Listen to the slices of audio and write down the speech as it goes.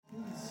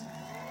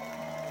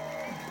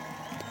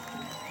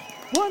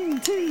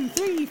1, 2,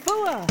 3, 4.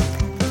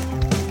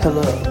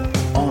 Hello,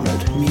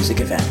 honoured music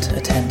event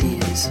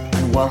attendees,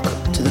 and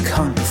welcome to the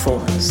current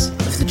performance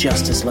of the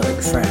Justice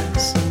League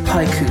Friends.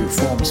 Haiku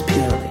forms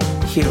purely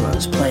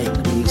heroes playing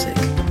the music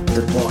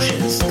that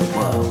washes the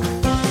world.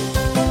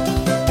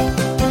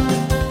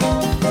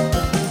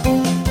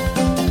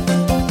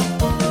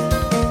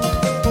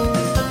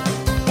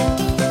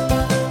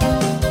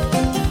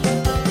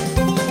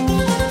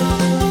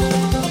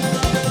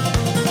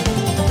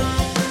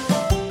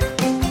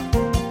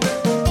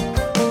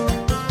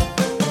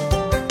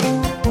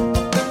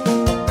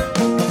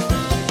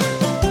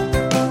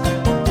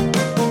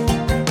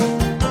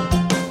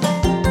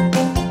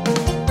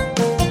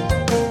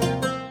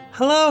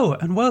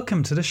 And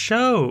welcome to the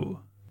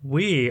show.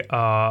 We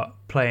are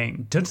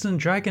playing Dungeons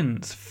 &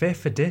 Dragons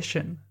 5th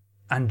edition,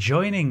 and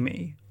joining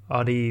me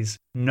are these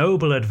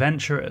noble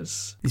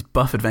adventurers. These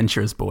buff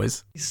adventurers,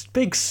 boys. These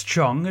big,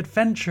 strong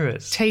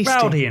adventurers. Tasty.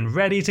 Rowdy and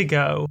ready to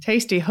go.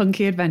 Tasty,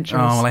 hunky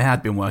adventurers. Oh, well, I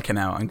had been working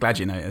out. I'm glad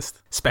you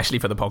noticed, especially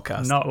for the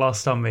podcast. Not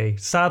lost on me.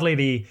 Sadly,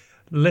 the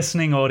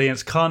listening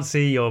audience can't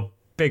see your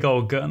big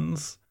old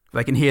guns.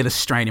 They can hear the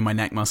strain in my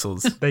neck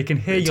muscles. They can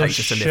hear it your takes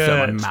just to lift up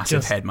my shirt massive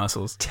just head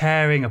muscles.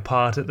 tearing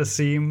apart at the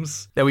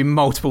seams. There'll be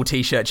multiple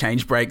t-shirt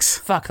change breaks.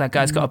 Fuck, that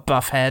guy's got a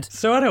buff head.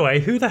 So anyway,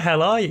 who the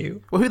hell are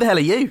you? Well, who the hell are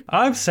you?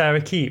 I'm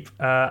Sarah Keep.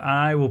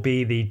 I will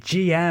be the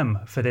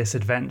GM for this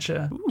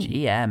adventure. Ooh.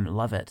 GM,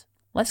 love it.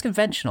 Less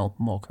conventional,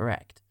 more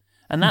correct.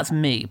 And that's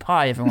me.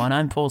 Hi, everyone.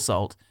 I'm Paul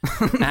Salt.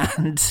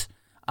 And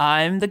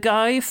I'm the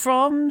guy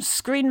from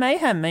Screen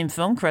Mayhem, main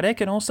film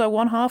critic, and also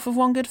one half of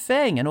One Good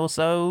Thing, and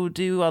also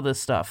do other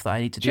stuff that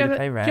I need to do to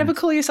pay rent. Do you ever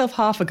call yourself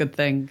half a good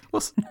thing?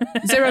 What's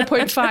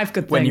 0.5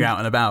 good thing? when you're out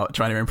and about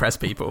trying to impress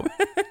people.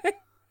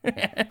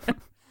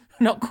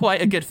 Not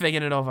quite a good thing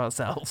in and of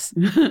ourselves.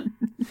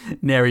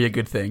 Nary a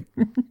good thing.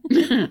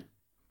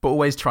 But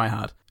always try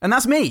hard. And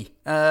that's me.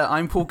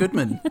 I'm Paul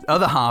Goodman,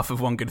 other half of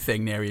One Good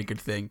Thing, Nary a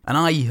Good Thing. And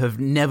I have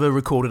never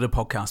recorded a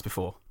podcast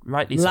before.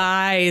 Rightly so.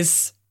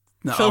 Lies.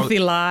 No, Filthy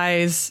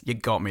lies. You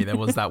got me. There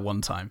was that one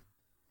time.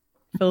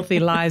 Filthy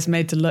lies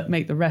made to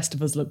make the rest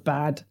of us look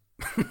bad.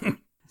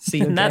 See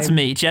you. And that's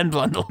me, Jen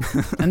Blundell.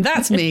 And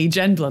that's me,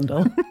 Jen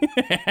Blundell.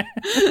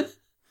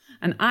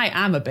 And I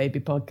am a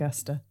baby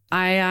podcaster.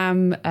 I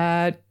am,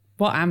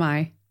 what am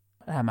I?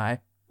 Am I?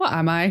 What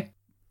am I?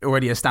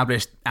 Already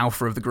established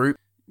alpha of the group.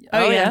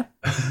 Oh yeah.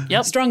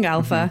 Yep. Strong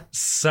alpha.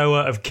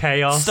 Sower of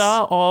chaos.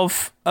 Star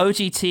of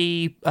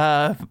OGT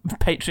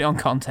Patreon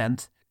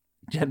content,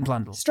 Jen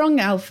Blundell. Strong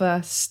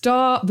alpha,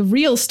 the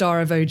real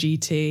star of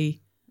OGT,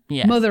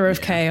 Yeah. mother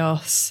of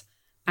chaos,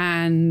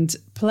 and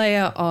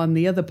player on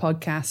the other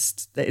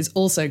podcast that is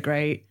also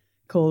great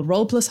called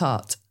Roll Plus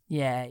Heart.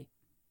 Yay.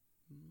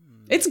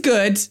 It's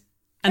good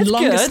and It's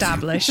long good.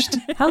 established.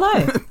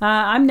 Hello,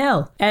 I'm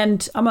Nell,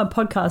 and I'm a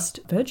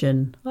podcast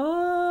virgin.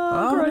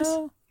 Oh, gross.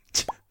 No.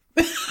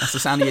 That's the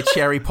sound of your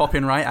cherry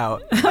popping right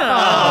out. Oh,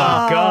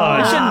 God.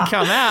 It shouldn't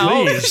come out.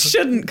 It Please.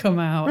 shouldn't come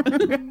out.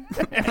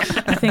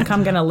 I think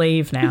I'm going to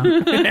leave now.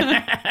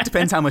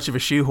 Depends how much of a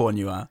shoehorn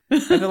you are. I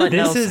feel like This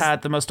Nell's is-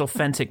 had the most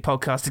authentic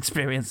podcast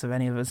experience of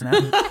any of us now.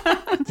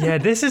 Yeah,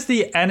 this is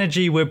the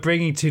energy we're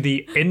bringing to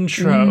the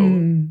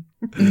intro.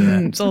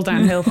 It's all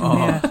downhill from Oh,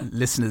 here.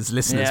 listeners,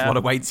 Yeah. what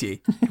awaits you?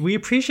 We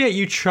appreciate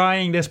you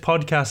trying this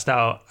podcast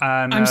out,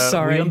 and I'm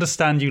sorry. we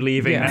understand you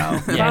leaving Yeah.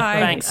 now. Yeah, Bye.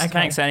 thanks. Okay.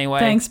 Thanks anyway.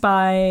 Thanks,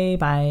 bye.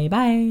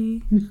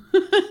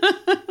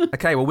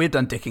 Okay, well, we're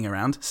done dicking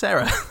around.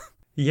 Sarah.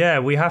 Yeah,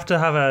 we have to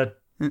have a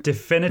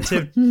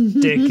definitive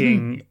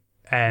dicking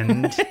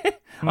end.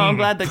 Oh, I'm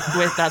glad that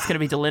that's going to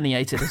be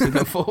delineated as we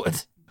go forward.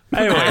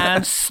 Anyway,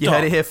 And You heard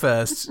stop. it here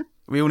first.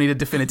 We all need a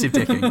definitive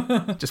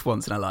dicking. Just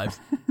once in our lives.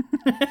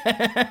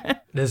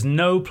 there's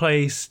no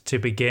place to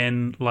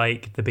begin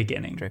like the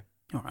beginning. True.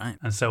 All right.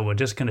 And so we're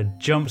just going to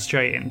jump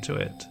straight into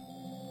it.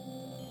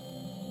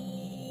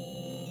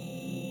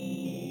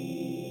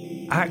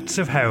 Acts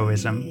of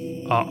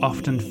heroism are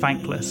often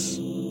thankless,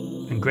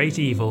 and great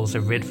evils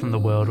are rid from the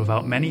world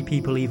without many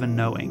people even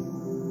knowing.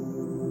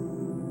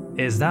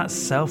 It is that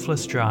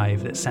selfless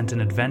drive that sent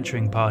an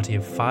adventuring party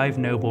of 5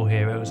 noble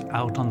heroes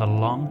out on the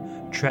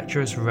long,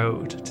 treacherous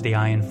road to the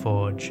Iron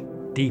Forge,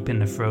 deep in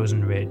the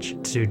Frozen Ridge,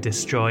 to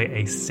destroy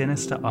a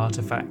sinister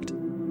artifact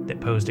that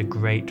posed a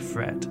great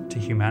threat to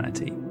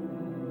humanity.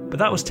 But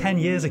that was 10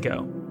 years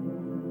ago.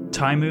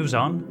 Time moves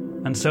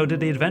on, and so did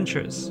the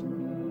adventurers.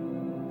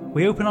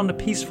 We open on the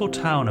peaceful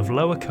town of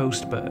Lower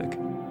Coastburg,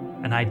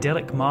 an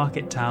idyllic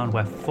market town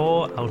where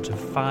 4 out of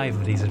 5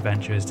 of these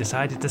adventurers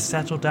decided to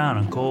settle down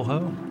and call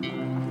home.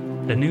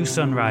 The new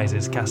sun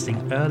rises,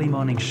 casting early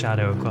morning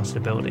shadow across the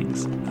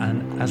buildings,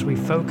 and as we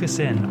focus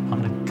in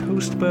on the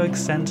Coastburg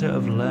Centre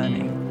of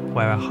Learning,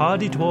 where a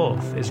hardy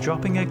dwarf is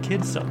dropping her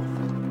kids off.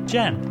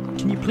 Jen,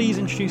 can you please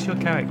introduce your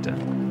character?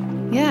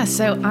 Yeah,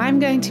 so I'm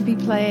going to be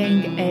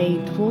playing a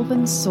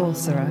dwarven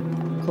sorcerer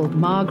called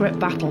Margaret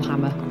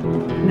Battlehammer.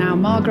 Now,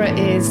 Margaret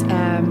is,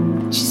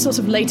 she's sort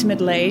of later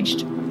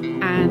middle-aged,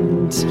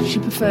 and she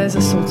prefers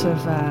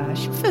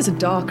a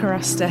darker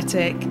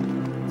aesthetic,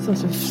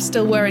 sort of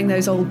still wearing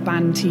those old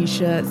band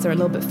t-shirts. They're a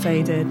little bit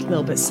faded, a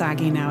little bit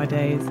saggy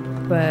nowadays.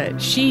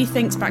 But she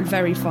thinks back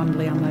very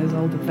fondly on those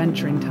old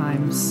adventuring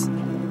times.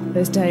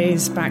 Those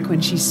days back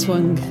when she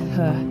swung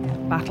her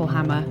battle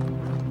hammer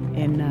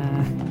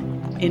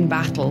in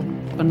battle,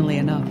 funnily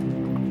enough,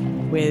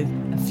 with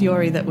a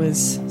fury that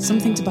was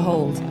something to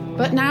behold.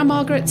 But now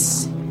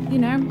Margaret's,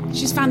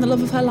 she's found the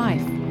love of her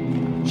life.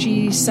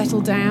 She's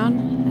settled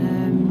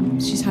down,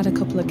 she's had a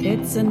couple of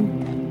kids,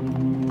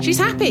 and she's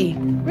happy,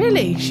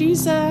 really.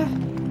 She's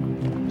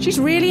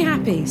really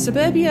happy.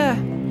 Suburbia's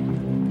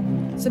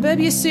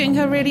suiting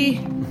her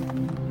really.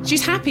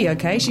 She's happy,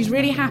 okay? She's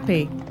really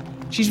happy.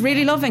 She's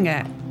really loving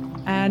it.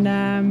 And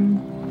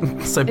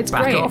so it's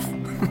back great. off.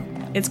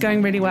 It's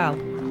going really well.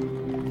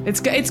 It's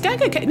going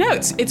okay. No,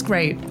 it's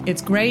great.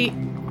 It's great,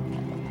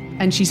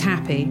 and she's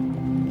happy.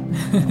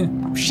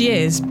 She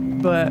is,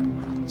 but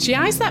she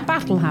eyes that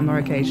battle hammer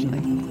occasionally.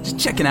 Just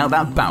checking out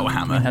that battle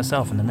hammer.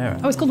 Herself in the mirror.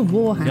 Oh, it's called a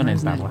war hammer. Your name's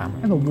isn't it? Battle Hammer.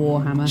 I have a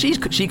war hammer.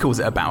 She calls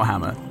it a battle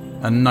hammer,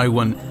 and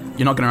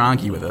you're not going to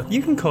argue with her.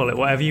 You can call it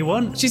whatever you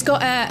want. She's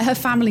got her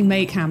family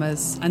make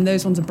hammers, and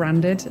those ones are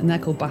branded, and they're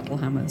called battle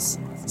hammers.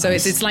 So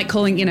Nice. it's like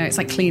calling, it's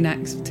like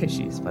Kleenex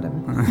tissues, whatever.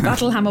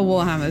 Battle hammer,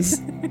 war hammers.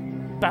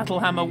 Battle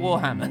Hammer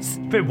Warhammers.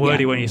 A bit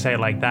wordy Yeah. when you say it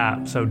like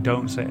that, so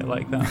don't say it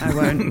like that.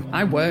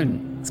 I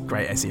won't. It's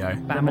great SEO.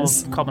 They're more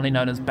Bammers. commonly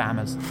known as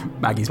Bammers.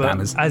 Maggie's But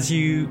bammers. as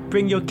you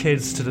bring your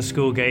kids to the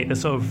school gate, they're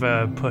sort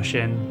of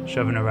pushing,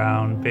 shoving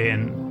around,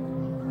 being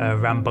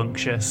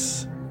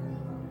rambunctious.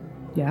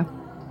 Yeah.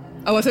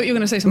 Oh, I thought you were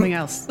going to say something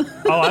else.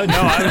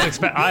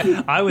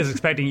 I was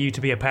expecting you to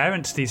be a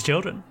parent to these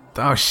children.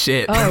 Oh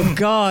shit! Oh,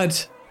 God.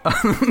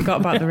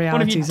 Forgot about the What have you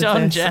realities of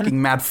done, this. Jen?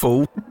 Fucking mad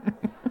fool.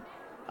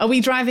 Are we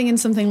driving in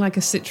something like a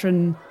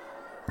Citroen?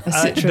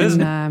 I don't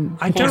know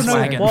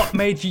Volkswagen. what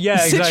made you. Yeah,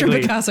 Citroen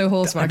exactly. Picasso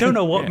horse wagon. I don't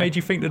know what made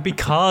you think there'd be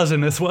cars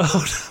in this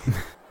world.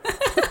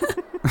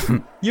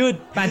 You're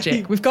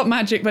Magic. We've got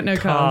magic, but no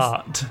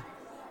cars.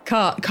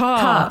 cart.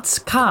 Cart.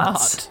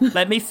 Carts.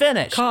 Let me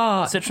finish.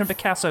 Cart. Citroen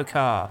Picasso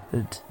car.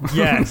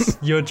 Yes,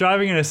 you're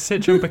driving in a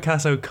Citroen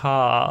Picasso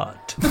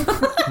cart.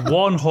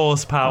 1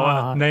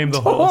 horsepower. Name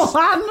the horse.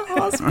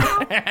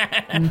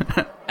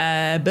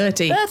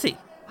 Bertie. Bertie.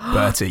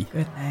 Bertie.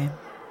 Good name.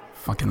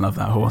 Fucking love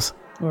that horse.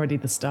 Already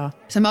the star.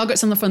 So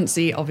Margaret's on the front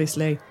seat,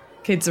 obviously.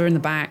 Kids are in the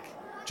back,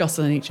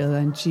 jostling each other,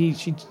 and she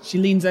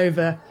leans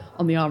over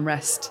on the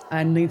armrest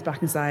and leans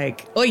back and's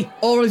like, "Oi,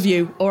 all of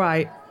you, all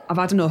right, I've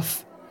had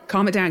enough.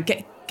 Calm it down.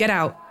 Get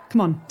out. Come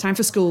on, time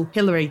for school.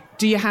 Hillary,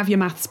 do you have your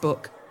maths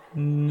book?"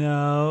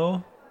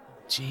 No.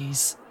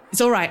 Jeez.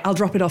 It's all right, I'll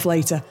drop it off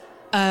later.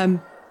 I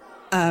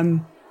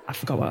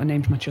forgot what I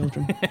named my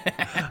children.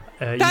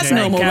 That's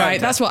normal, right?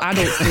 That's what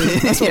adults do.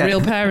 That's what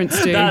real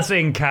parents do. That's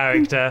in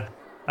character.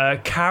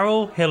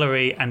 Carol,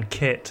 Hillary, and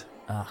Kit.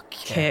 Oh,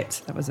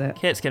 Kit, that was it.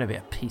 Kit's going to be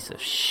a piece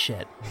of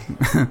shit.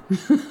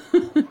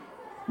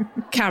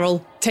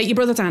 Carol, take your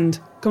brother's hand.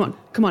 Come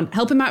on,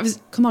 help him out of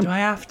his... Come on. Do I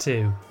have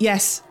to?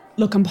 Yes.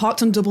 Look, I'm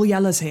parked on double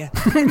yellows here.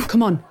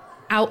 Come on.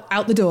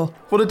 Out the door.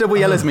 What do double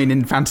yellows mean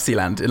in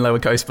Fantasyland in Lower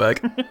Coastburg?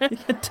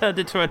 You're turned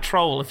into a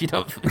troll if you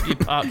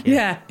park here.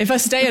 Yeah, if I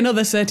stay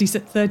another 30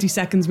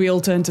 seconds, we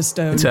all turn to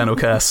stone. Eternal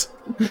curse.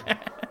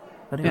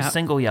 But it was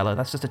single yellow.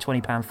 That's just a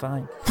 £20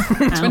 fine.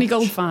 20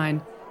 gold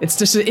fine.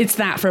 It's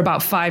that for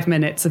about 5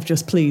 minutes of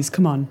just, please,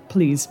 come on,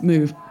 please,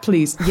 move,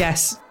 please.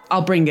 Yes,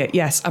 I'll bring it.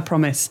 Yes, I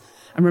promise.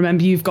 And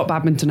remember, you've got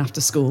badminton after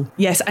school.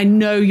 Yes, I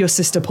know your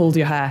sister pulled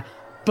your hair,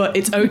 but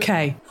it's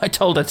okay. I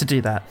told her to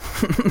do that.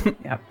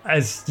 Yep.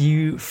 As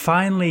you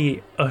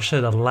finally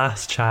usher the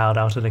last child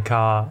out of the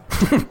car,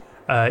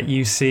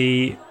 you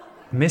see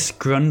Miss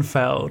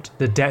Grunfeld,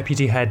 the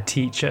deputy head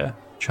teacher,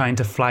 trying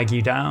to flag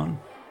you down.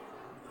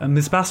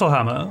 Miss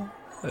Battlehammer,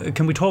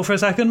 can we talk for a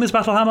second, Miss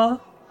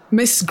Battlehammer?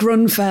 Miss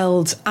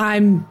Grunfeld,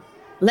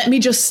 let me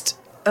just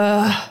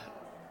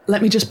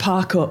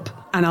park up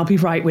and I'll be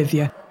right with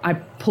you. I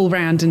pull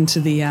round into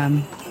the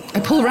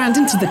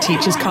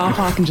teacher's car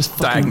park and just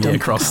fucking Diagonally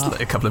dump across the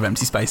car. a couple of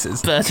empty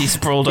spaces. Bertie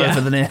sprawled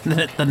over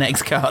the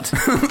next cart.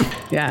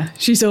 Yeah,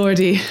 she's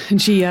already,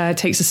 and she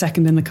takes a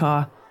second in the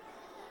car,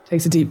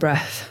 takes a deep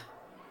breath,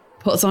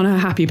 puts on her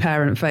happy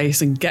parent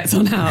face and gets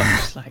on out.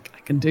 She's like,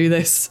 I can do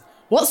this.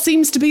 What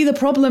seems to be the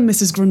problem,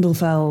 Mrs.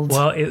 Grundlefeld?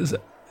 Well,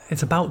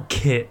 it's about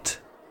Kit.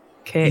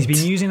 Kit. He's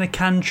been using a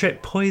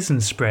cantrip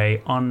poison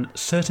spray on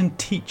certain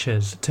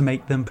teachers to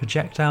make them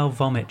projectile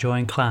vomit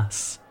during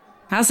class.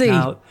 Has he?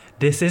 Now,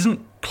 this isn't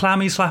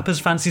Clammy Slapper's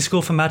fancy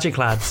school for magic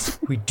lads.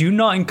 We do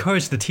not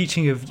encourage the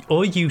teaching of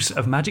or use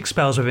of magic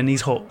spells within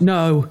these halls.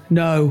 No.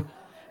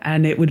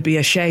 And it would be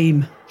a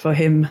shame for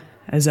him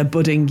as a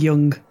budding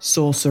young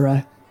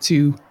sorcerer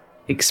to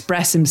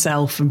express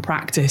himself and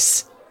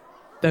practice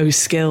those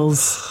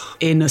skills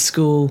in a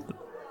school.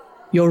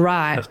 You're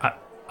right.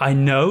 I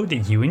know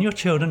that you and your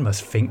children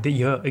must think that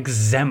you're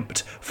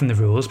exempt from the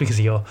rules because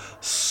of your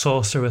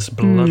sorceress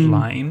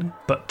bloodline,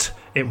 but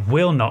it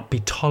will not be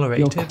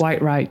tolerated. You're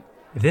quite right.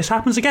 If this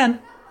happens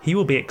again, he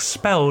will be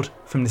expelled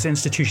from this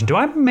institution. Do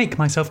I make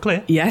myself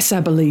clear? Yes,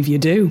 I believe you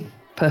do.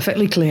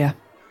 Perfectly clear.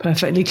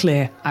 Perfectly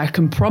clear. I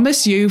can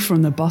promise you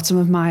from the bottom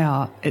of my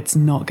heart, it's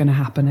not going to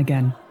happen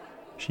again.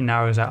 She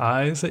narrows her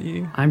eyes at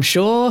you. I'm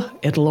sure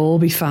it'll all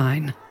be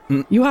fine.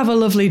 You have a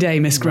lovely day,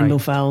 Miss Right.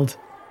 Grundlefeld.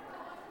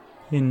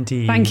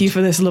 Indeed. Thank you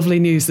for this lovely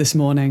news this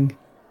morning.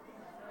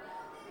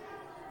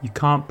 You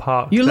can't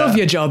park You there. love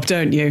your job,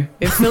 don't you?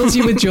 It fills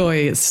you with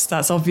joy.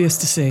 That's obvious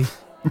to see.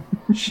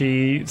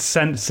 She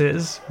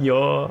senses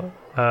your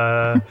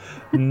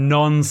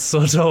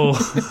non-subtle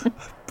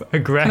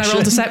aggression. Can I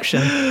roll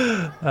deception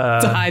to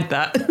hide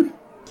that?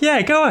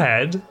 Yeah, go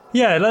ahead.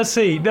 Yeah, let's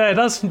see. Yeah,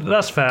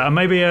 that's fair. And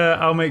maybe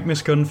I'll make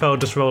Miss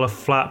Gunfeld just roll a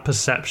flat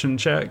perception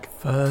check.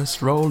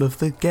 First roll of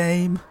the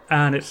game.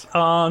 And it's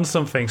on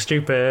something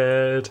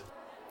stupid.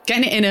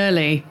 Getting it in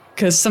early,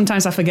 because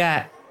sometimes I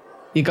forget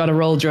you got to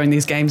roll during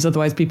these games.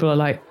 Otherwise, people are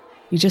like,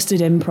 you just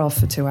did improv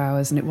for 2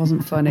 hours and it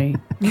wasn't funny.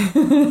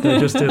 They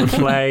just did a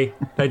play.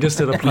 They just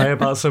did a play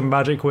about some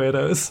magic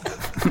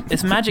weirdos.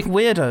 Is Magic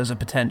Weirdos a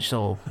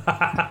potential?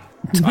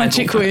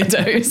 Magic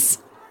weirdos.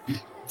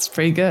 It's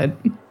pretty good.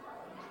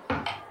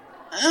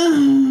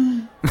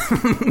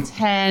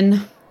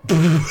 10.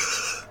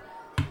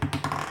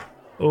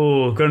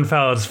 Oh,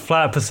 Grunfeld's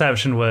flat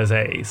perception was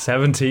a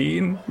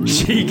 17.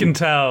 She can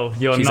tell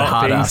you're She's a not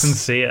hard being ass.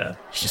 sincere.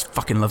 She just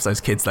fucking loves those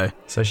kids, though.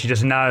 So she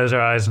just narrows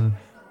her eyes and,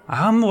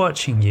 I'm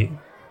watching you.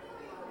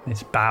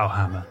 It's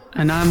Bowhammer.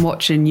 And I'm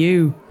watching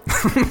you,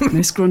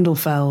 Miss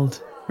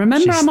Grundlefeld.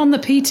 Remember, She's- I'm on the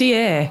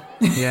PTA.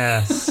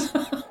 Yes.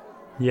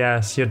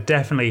 Yes, you're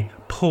definitely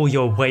pull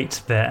your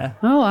weight there.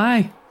 Oh,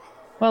 aye.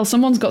 Well,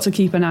 someone's got to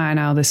keep an eye on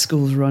how this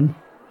school's run.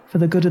 For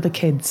the good of the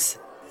kids.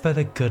 For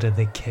the good of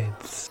the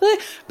kids.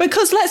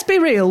 Because let's be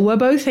real, we're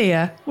both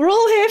here. We're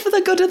all here for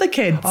the good of the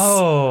kids.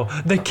 Oh,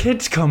 the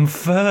kids come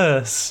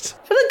first.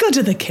 For the good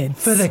of the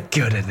kids. For the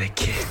good of the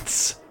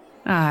kids.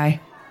 Aye.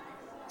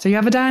 So you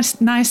have a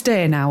nice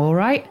day now, all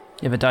right?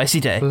 You have a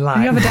dicey day. You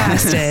have a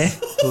nice day.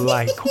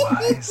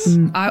 Likewise.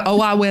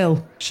 I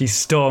will. She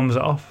storms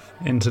off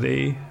into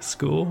the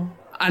school.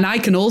 And I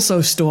can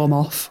also storm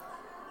off.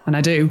 And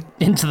I do.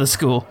 Into the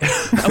school.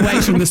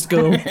 Away from the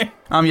school.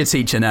 I'm your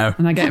teacher now.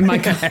 And I get in my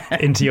car.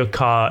 Into your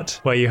cart,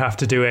 where you have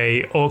to do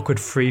a awkward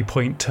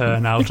 3-point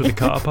turn out of the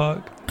car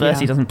park.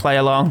 Bertie Yeah. doesn't play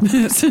along.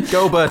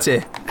 Go,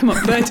 Bertie. Come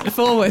on, Bertie,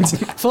 forward.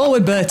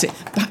 Forward, Bertie.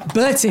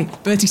 Bertie.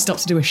 Bertie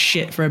stops to do a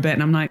shit for a bit.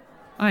 And I'm like,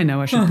 I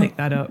know I should pick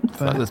that up.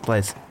 Fuck But this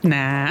place.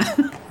 nah.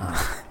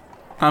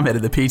 I'm head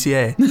of the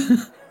PTA.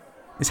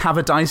 Is Have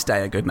a Dice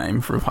Day a good name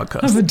for a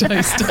podcast? Have a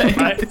dice day.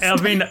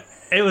 I mean,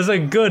 it was a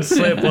good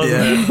slip, wasn't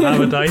Yeah. it?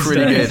 Have a dice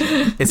Pretty day.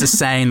 good. It's a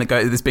saying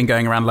that's been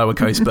going around Lower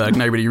Coastburg.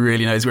 Nobody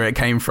really knows where it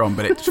came from,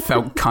 but it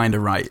felt kind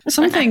of right.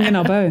 Something in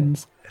our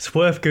bones. It's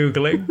worth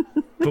Googling.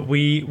 But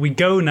we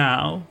go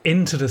now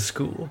into the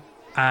school,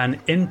 and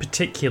in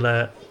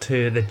particular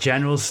to the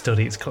general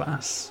studies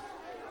class.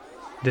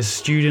 The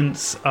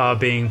students are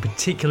being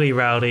particularly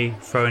rowdy,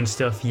 throwing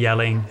stuff,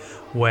 yelling,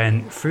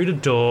 when through the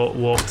door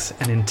walks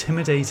an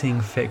intimidating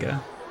figure.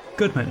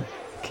 Goodman,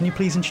 can you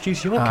please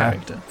introduce your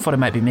character? Thought it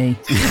might be me.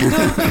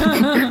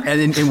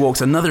 And in walks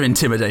another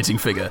intimidating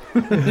figure.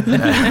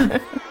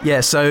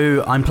 Yeah,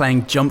 so I'm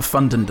playing Jump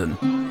Fundenden,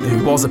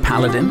 who was a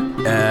paladin.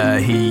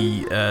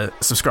 He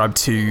subscribed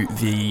to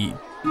the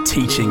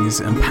teachings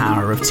and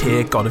power of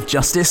Tyr, god of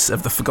justice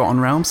of the Forgotten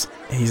Realms.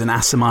 He's an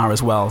Aasimar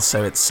as well,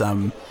 so it's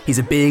he's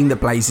a being that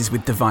blazes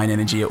with divine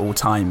energy at all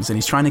times, and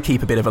he's trying to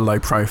keep a bit of a low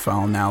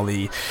profile now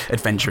the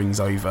adventuring's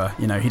over.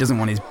 You know, he doesn't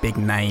want his big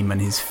name and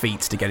his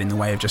feats to get in the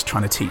way of just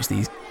trying to teach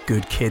these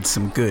good kids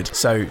some good.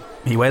 So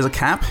he wears a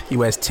cap, he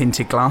wears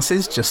tinted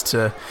glasses just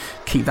to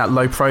keep that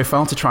low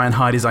profile, to try and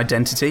hide his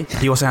identity.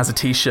 He also has a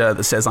t-shirt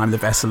that says, I'm the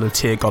vessel of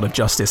Tyr, god of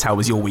justice, how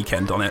was your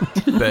weekend, on it,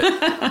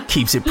 but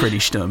keeps it pretty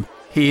stum.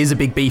 He is a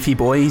big beefy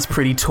boy, he's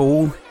pretty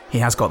tall, he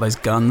has got those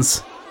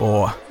guns,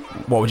 or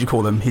what would you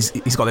call them? He's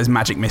got those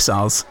magic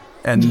missiles,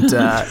 and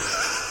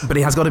but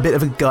he has got a bit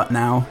of a gut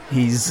now.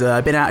 He's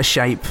a bit out of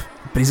shape,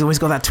 but he's always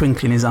got that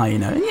twinkle in his eye, you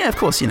know. And yeah, of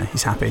course, you know,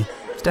 he's happy.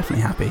 He's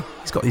definitely happy.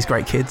 He's got these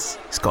great kids.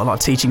 He's got a lot of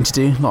teaching to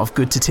do, a lot of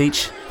good to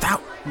teach. That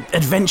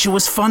adventure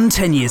was fun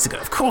 10 years ago.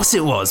 Of course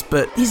it was,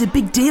 but he's a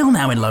big deal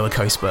now in Lower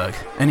Coastburg.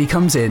 And he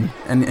comes in,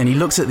 and he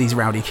looks at these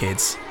rowdy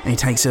kids, and he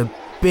takes a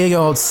big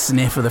old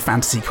sniff of the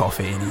fantasy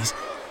coffee, and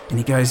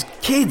he goes,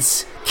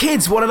 kids,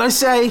 what did I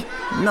say?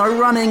 No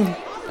running,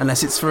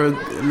 unless it's for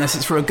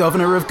a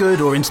governor of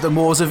good or into the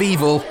moors of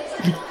evil.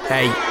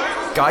 Hey,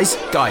 guys,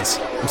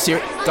 I'm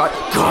serious,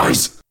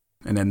 guys.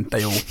 And then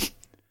they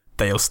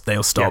all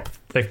stop.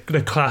 Yeah,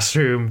 the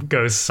classroom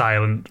goes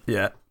silent.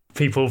 Yeah.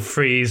 People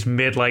freeze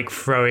mid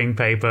throwing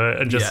paper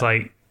and just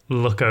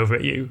look over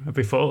at you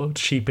before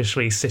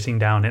sheepishly sitting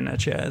down in their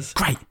chairs.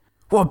 Great.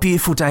 What a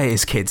beautiful day it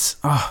is, kids.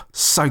 Oh,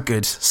 so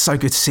good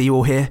to see you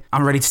all here.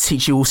 I'm ready to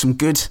teach you all some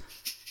good.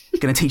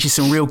 Going to teach you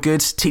some real good,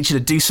 teach you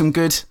to do some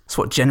good. That's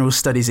what general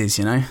studies is,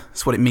 you know?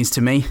 That's what it means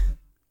to me.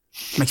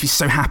 It makes me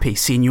so happy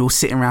seeing you all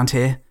sitting around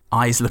here,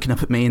 eyes looking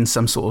up at me in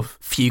some sort of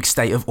fugue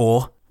state of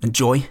awe and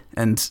joy.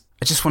 And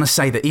I just want to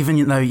say that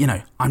even though, you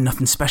know, I'm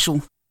nothing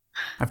special,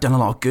 I've done a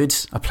lot of good.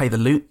 I play the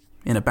lute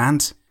in a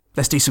band.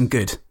 Let's do some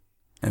good.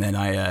 And then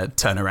I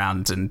turn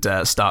around and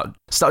start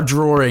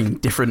drawing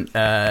different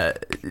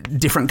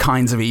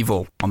kinds of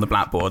evil on the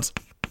blackboard.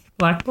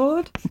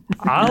 Blackboard?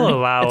 I'll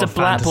allow It's a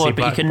blackboard,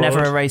 but you can never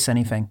blackboard. erase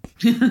anything.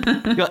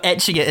 You're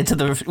etching it into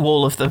the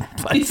wall of the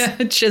place. Yeah,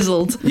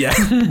 chiseled. Yeah,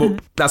 well,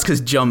 that's because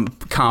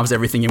Jump carves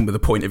everything in with the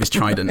point of his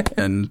trident.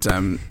 And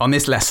on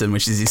this lesson,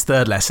 which is his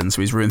third lesson,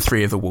 so he's ruined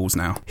 3 of the walls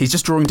now, he's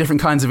just drawing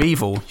different kinds of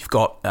evil. You've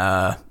got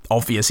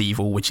obvious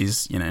evil, which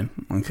is,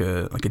 like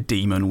a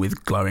demon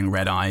with glowing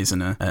red eyes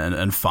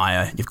and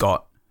fire. You've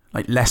got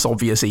like less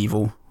obvious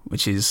evil,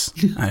 which is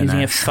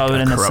Using a phone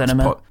in a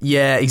cinema.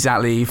 Yeah,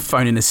 exactly.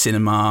 Phone in a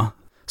cinema.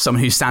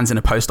 Someone who stands in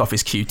a post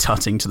office queue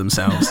tutting to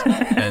themselves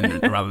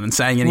and rather than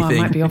saying anything. Well,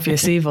 it might be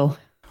obvious evil.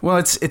 Well,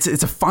 it's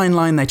a fine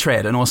line they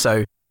tread, and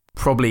also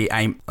probably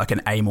like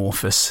an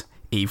amorphous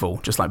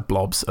evil, just like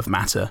blobs of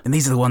matter. And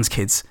these are the ones,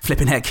 kids,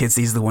 flipping heck, kids.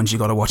 These are the ones you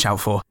got to watch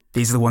out for.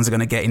 These are the ones that are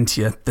going to get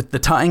into you. The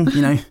tutting,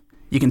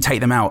 you can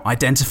take them out,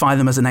 identify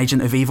them as an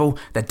agent of evil.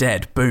 They're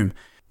dead. Boom.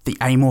 The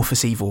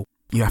amorphous evil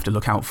you have to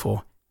look out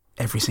for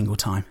every single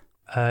time.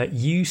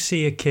 You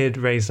see a kid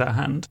raise that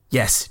hand.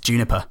 Yes,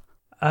 Juniper.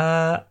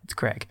 It's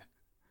Craig.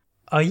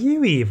 Are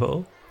you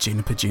evil?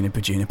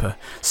 Juniper.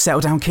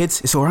 Settle down,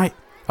 kids. It's all right.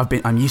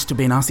 I'm used to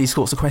being asked these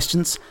sorts of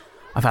questions.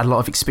 I've had a lot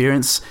of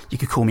experience. You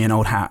could call me an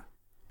old hat.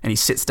 And he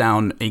sits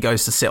down. He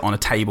goes to sit on a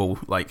table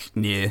like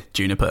near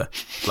Juniper.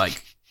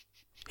 Like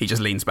he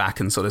just leans back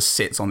and sort of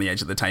sits on the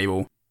edge of the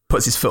table,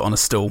 puts his foot on a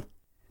stool,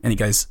 and he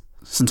goes,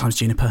 "Sometimes,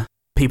 Juniper,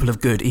 people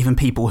of good, even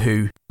people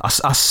who are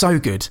so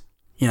good,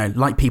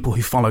 like people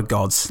who follow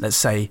gods, let's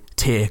say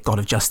Tyr, god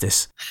of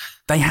justice,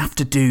 they have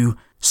to do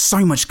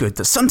so much good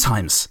that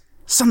sometimes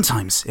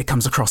it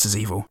comes across as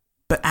evil.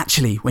 But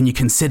actually, when you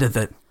consider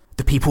that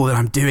the people that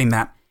I'm doing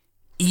that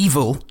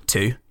evil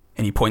to,"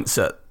 and he points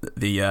at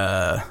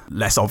the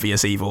less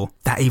obvious evil,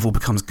 that evil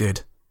becomes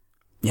good.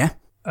 Yeah?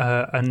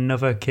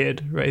 Another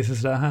kid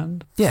raises their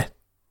hand. Yeah.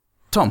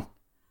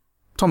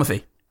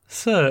 Tomothy.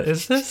 Sir,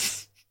 is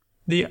this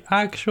the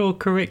actual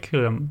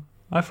curriculum?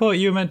 I thought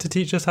you were meant to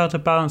teach us how to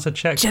balance a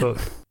checkbook.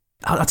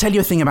 I'll tell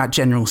you a thing about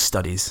general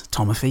studies,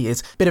 Tomothy.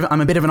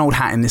 I'm a bit of an old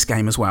hat in this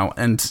game as well,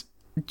 and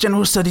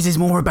general studies is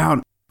more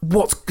about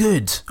what's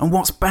good and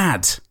what's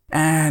bad,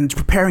 and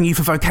preparing you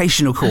for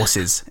vocational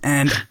courses,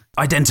 and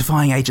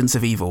identifying agents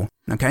of evil,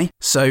 okay?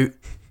 So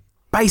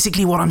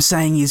basically what I'm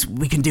saying is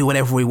we can do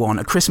whatever we want.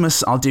 At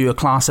Christmas, I'll do a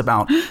class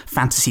about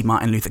fantasy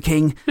Martin Luther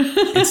King.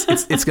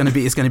 It's going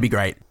to be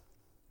great.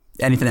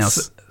 Anything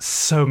else?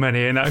 So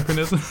many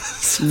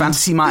anachronisms.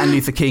 Fantasy Martin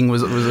Luther King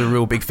was a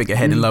real big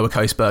figurehead in Lower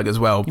Coastburg as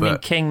well. You mean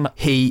King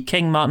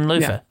Martin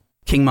Luther? Yeah.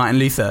 King Martin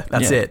Luther,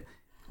 that's it.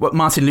 What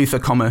Martin Luther,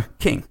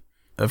 King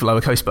of Lower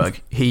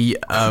Coastburg. He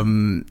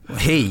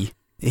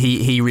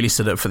really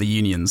stood up for the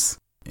unions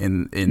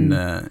in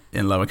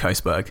Lower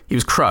Coastburg. He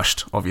was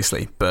crushed,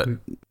 obviously, but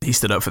he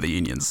stood up for the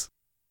unions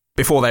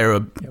before they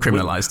were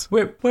criminalized.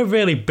 We're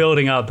really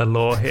building out the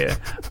law here.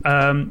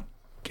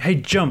 Hey,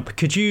 Jump,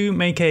 could you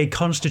make a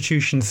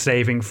Constitution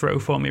saving throw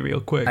for me real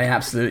quick? I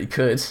absolutely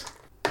could.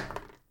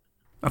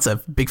 That's a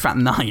big fat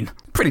 9.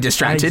 Pretty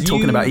distracted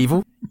talking about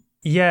evil.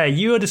 Yeah,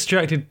 you are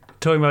distracted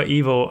talking about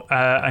evil,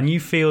 and you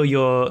feel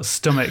your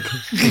stomach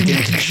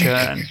begin to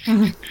churn.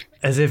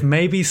 As if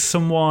maybe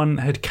someone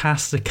had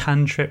cast a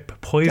cantrip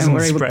poison Don't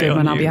worry, spray on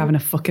Goodman, you. I'll be having a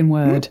fucking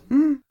word.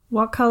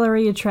 What colour are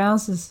your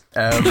trousers?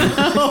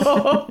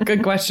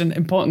 Good question.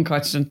 Important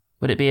question.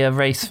 Would it be a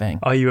race thing?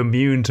 Are you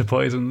immune to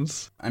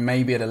poisons? I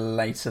may be at a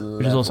later level.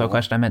 Which is also a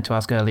question I meant to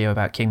ask earlier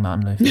about King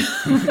Martin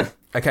Luther.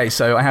 Okay,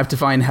 so I have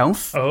divine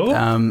health at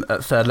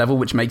 3rd level,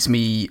 which makes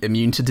me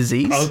immune to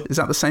disease. Oh, is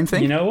that the same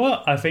thing? You know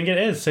what? I think it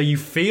is. So you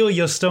feel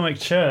your stomach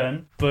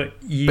churn, but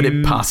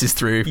it passes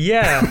through.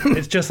 Yeah,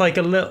 it's just like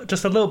a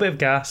little bit of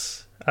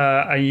gas,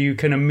 and you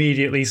can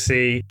immediately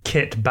see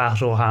Kit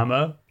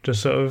Battlehammer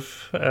just sort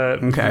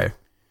of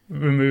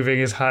removing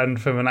his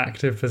hand from an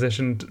active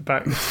position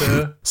back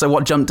to... So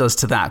what Jump does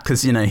to that,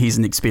 because, he's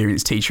an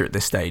experienced teacher at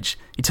this stage,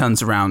 he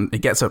turns around, he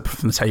gets up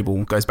from the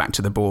table, goes back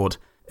to the board,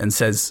 and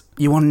says,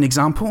 "You want an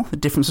example? The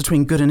difference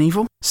between good and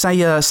evil?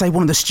 Say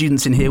one of the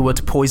students in here were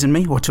to poison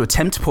me, or to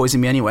attempt to poison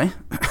me anyway,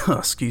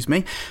 excuse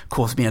me,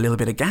 cause me a little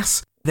bit of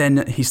gas."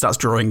 Then he starts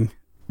drawing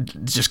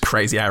just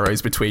crazy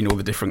arrows between all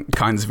the different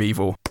kinds of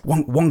evil.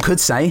 One could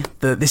say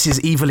that this is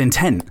evil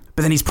intent,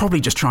 but then he's probably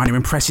just trying to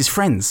impress his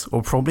friends,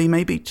 or probably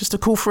maybe just a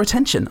call for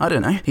attention. I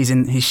don't know.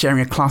 He's sharing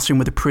a classroom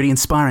with a pretty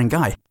inspiring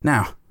guy.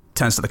 Now,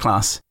 turns to the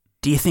class.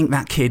 Do you think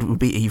that kid would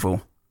be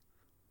evil?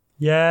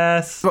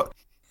 Yes.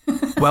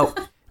 Well,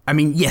 I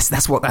mean, yes,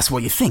 that's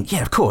what you think.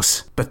 Yeah, of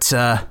course. But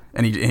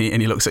and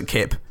he looks at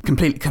Kip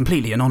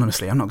completely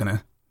anonymously. I'm not going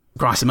to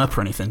grass him up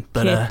or anything,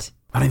 but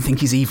I don't think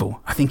he's evil.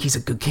 I think he's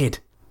a good kid.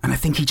 And I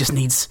think he just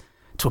needs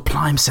to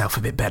apply himself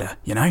a bit better,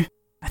 I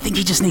think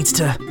he just needs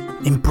to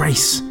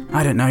embrace,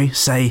 I don't know,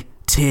 say,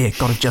 Tyr,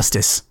 god of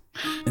justice,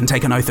 and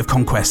take an oath of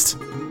conquest.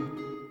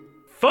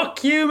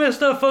 Fuck you,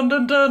 Mr.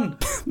 Fundenden!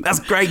 That's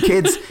great,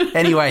 kids.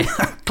 Anyway,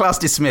 class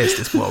dismissed.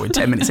 It's we're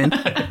 10 minutes in.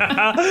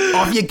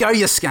 Off you go,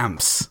 you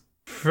scamps.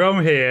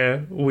 From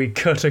here, we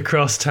cut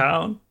across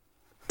town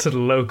to the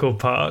local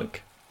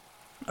park,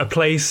 a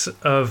place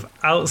of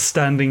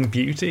outstanding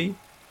beauty,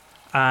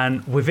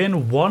 and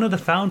within one of the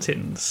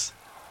fountains,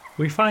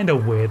 we find a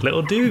weird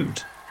little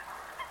dude.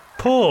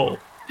 Paul,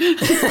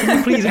 can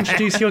you please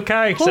introduce your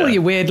character? Paul,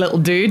 you weird little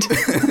dude.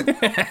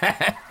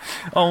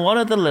 On one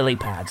of the lily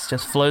pads,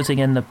 just floating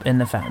in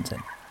the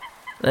fountain,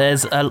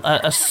 there's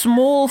a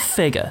small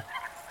figure,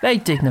 very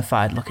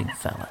dignified looking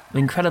fella,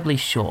 incredibly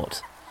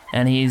short,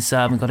 and he's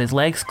got his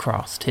legs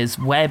crossed, his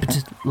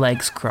webbed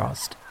legs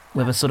crossed,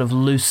 with a sort of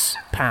loose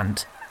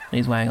pant that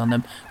he's wearing on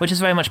them, which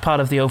is very much part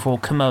of the overall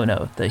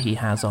kimono that he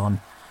has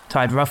on,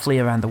 tied roughly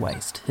around the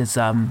waist, his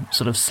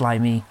sort of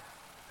slimy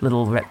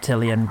little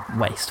reptilian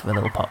waist with a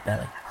little pot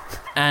belly.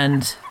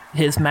 And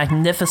his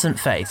magnificent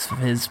face,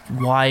 with his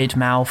wide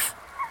mouth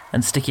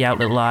and sticky out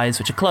little eyes,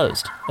 which are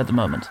closed at the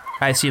moment.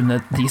 I assume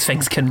that these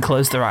things can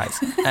close their eyes.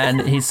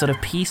 And he's sort of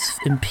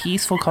in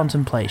peaceful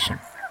contemplation,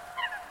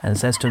 and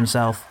says to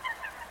himself,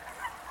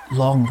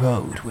 "Long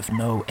road with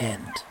no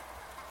end.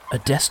 A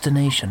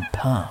destination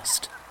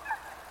past.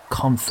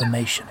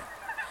 Confirmation."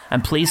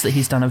 I'm pleased that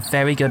he's done a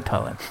very good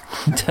poem.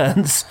 He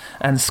turns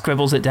and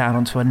scribbles it down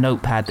onto a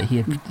notepad that he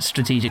had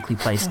strategically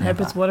placed I hope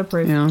nearby. it's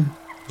waterproof.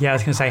 Yeah, I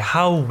was going to say,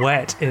 how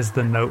wet is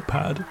the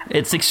notepad?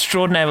 It's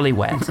extraordinarily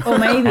wet Or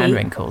maybe and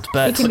wrinkled,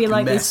 but it can be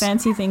like mess. these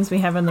fancy things we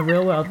have in the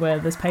real world where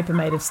there's paper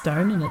made of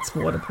stone and it's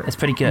waterproof. it's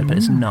pretty good, but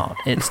it's not.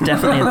 It's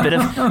definitely a bit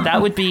of...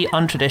 That would be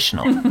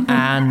untraditional.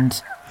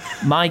 And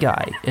my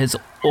guy is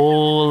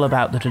all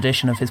about the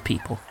tradition of his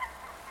people.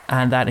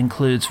 And that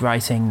includes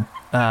writing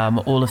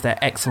all of their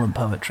excellent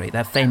poetry,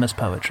 their famous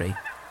poetry,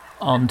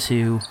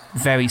 onto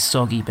very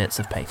soggy bits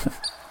of paper.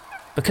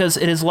 Because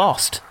it is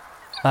lost,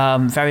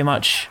 very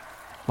much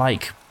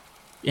like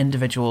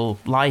individual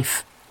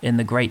life in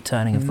the great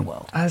turning of the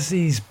world. As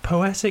these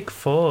poetic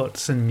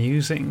thoughts and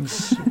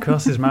musings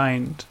cross his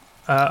mind,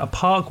 a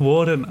park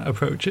warden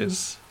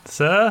approaches.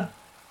 Sir,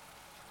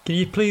 can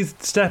you please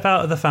step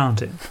out of the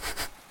fountain?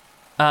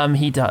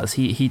 He does.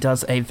 He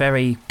does a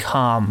very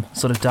calm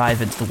sort of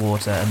dive into the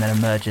water and then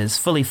emerges,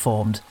 fully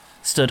formed,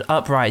 stood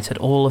upright at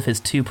all of his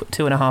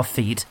 2.5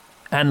 feet,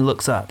 and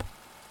looks up.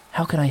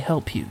 "How can I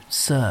help you,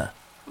 sir?"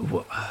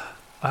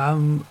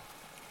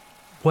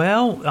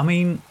 Well, I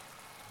mean,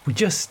 we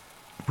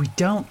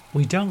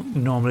don't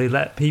normally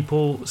let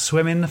people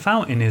swim in the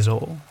fountain is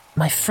all.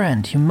 "My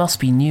friend, you must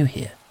be new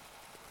here.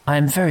 I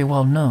am very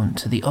well known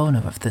to the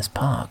owner of this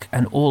park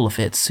and all of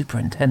its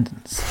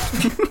superintendents.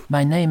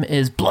 My name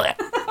is Blair."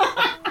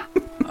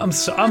 I'm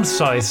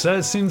sorry, sir.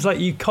 It seems like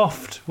you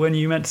coughed when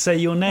you meant to say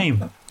your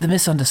name. "The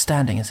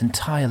misunderstanding is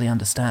entirely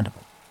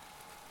understandable.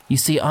 You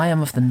see, I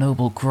am of the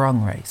noble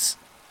Grung race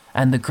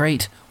and the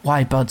great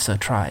Waibudsa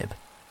tribe,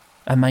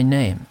 and my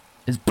name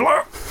is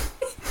Blair."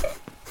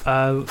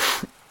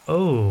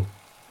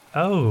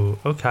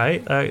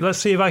 Okay. Let's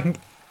see if I can...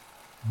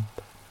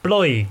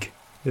 Bloig.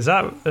 Was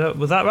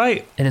that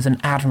right? It is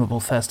an admirable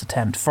first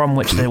attempt, from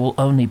which there will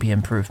only be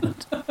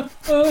improvement.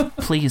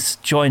 Please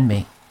join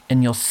me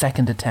in your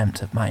second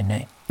attempt at my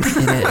name.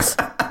 It is.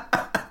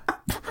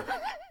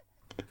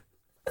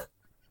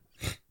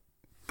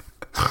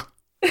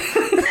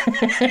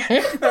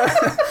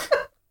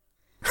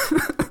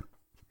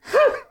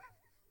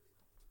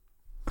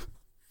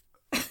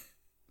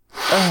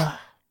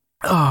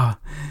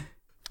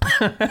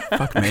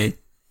 Fuck me.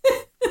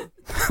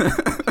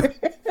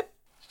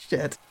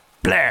 Shit.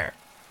 Blair.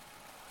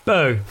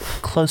 Oh,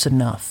 Close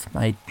enough,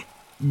 my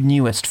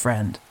newest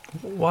friend.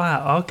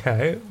 wow.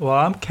 Okay. Well,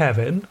 I'm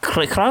Kevin.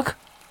 Click-clock?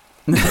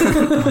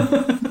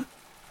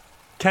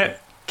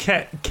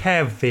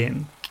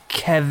 Kevin.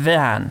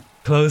 Kevin.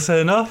 Close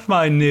enough,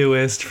 my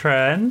newest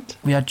friend.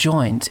 We are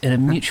joined in a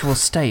mutual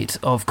state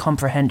of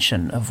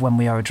comprehension of when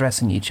we are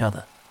addressing each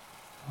other.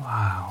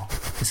 Wow.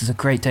 This is a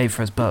great day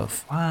for us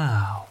both.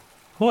 Wow.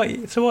 What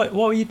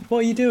were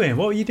you doing?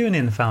 What were you doing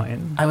in the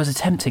fountain? I was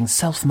attempting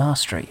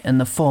self-mastery in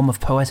the form of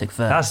poetic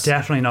verse. That's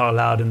definitely not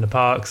allowed in the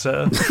park,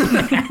 sir.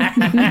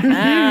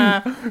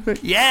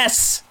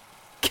 Yes!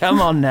 Come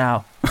on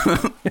now.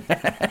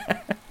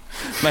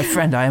 My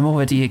friend, I am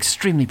already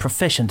extremely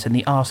proficient in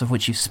the art of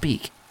which you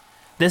speak.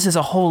 This is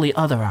a wholly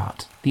other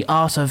art, the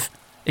art of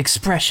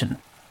expression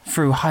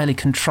through highly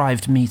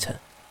contrived meter.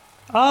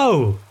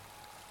 Oh!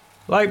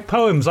 Like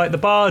poems like the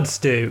bards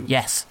do.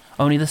 Yes,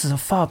 only this is a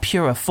far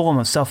purer form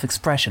of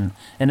self-expression,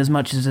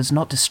 inasmuch as it is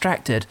not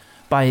distracted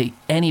by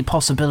any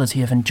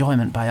possibility of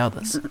enjoyment by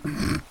others.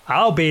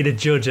 I'll be the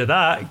judge of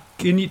that.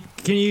 Can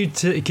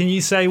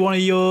you say one of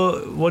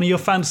your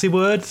fancy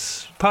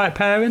words,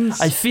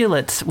 parents? I feel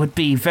it would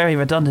be very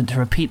redundant to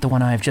repeat the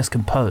one I have just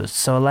composed,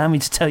 so allow me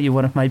to tell you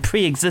one of my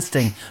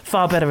pre-existing,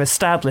 far better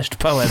established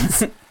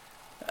poems.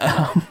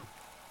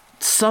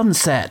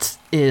 Sunset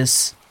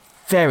is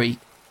very...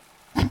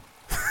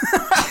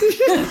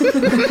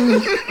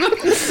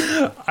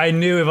 I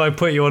knew if I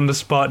put you on the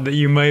spot that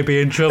you may be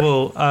in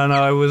trouble, and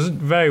I was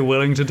very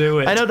willing to do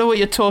it. I don't know what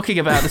you're talking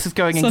about. This is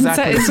going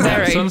Sunset exactly is as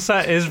very-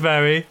 Sunset is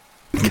very...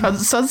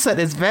 Sunset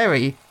is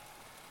very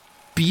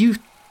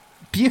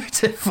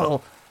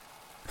beautiful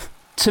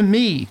to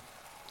me.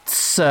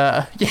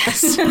 Sir,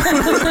 yes.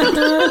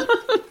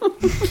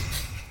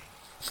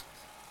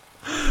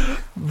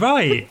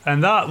 Right,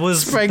 and that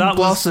was Spring that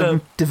Blossom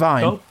was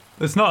Divine. Oh,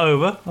 it's not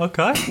over.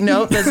 Okay.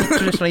 No, there's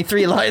traditionally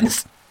 3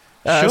 lines.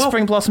 Sure.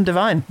 Spring Blossom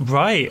Divine.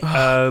 Right,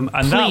 and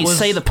that Please was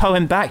say the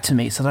poem back to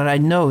me so that I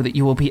know that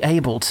you will be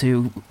able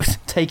to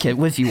take it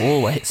with you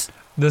always.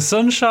 the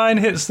sunshine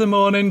hits the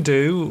morning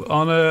dew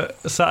on a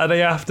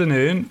Saturday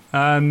afternoon,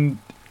 and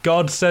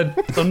God said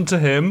unto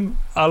him,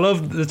 "I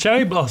love the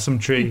cherry blossom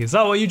tree." Is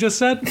that what you just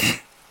said?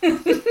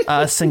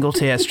 A single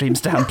tear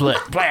streams down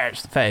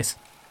Blair's face.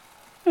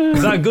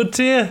 Is that a good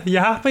tear? You You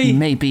happy?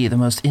 may be the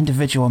most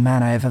individual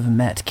man I have ever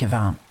met,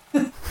 Kivan.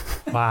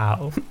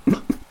 Wow.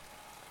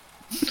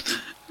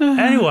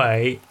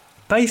 Anyway,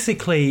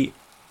 basically,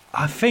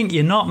 I think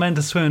you're not meant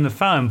to swim in the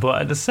fountain,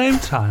 but at the same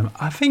time,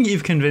 I think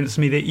you've convinced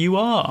me that you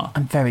are.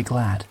 I'm very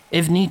glad.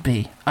 If need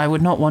be, I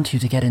would not want you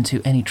to get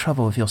into any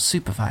trouble with your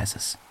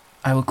supervisors.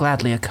 I will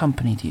gladly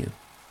accompany you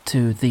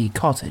to the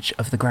cottage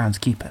of the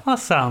groundskeeper. That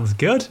sounds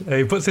good.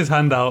 He puts his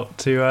hand out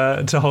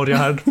to hold your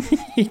hand.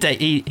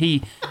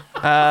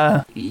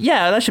 Yeah,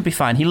 that should be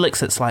fine. He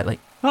licks it slightly.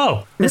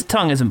 Oh, His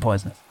tongue isn't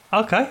poisonous.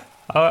 okay.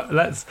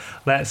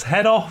 Let's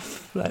head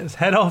off. Let's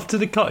head off to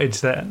the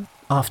cottage then.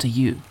 After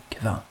you,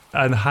 Kivan.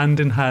 And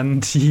hand in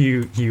hand,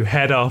 you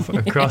head off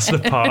across the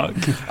park.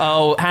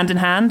 Oh, hand in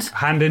hand?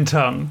 Hand in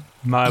tongue.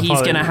 My He's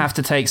apologies. going to have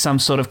to take some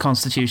sort of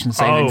constitution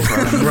saving throw.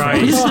 Oh,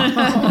 right.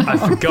 I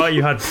forgot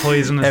you had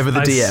poisonous. Ever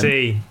the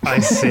DM. I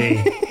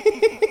see.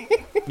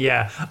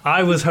 Yeah,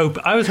 I was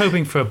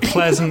hoping for a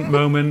pleasant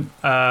moment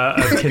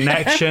of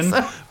connection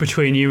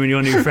between you and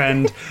your new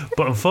friend,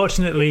 but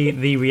unfortunately,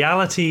 the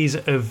realities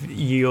of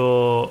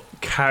your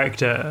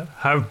character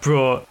have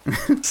brought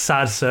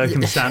sad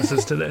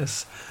circumstances to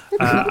this.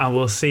 And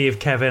we'll see if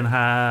Kevin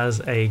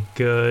has a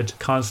good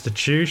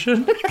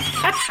constitution.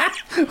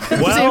 See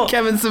Well, if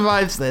Kevin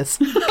survives this.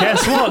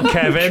 guess what,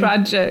 Kevin?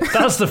 Tragic.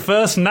 That's the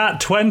first nat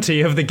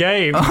 20 of the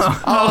game.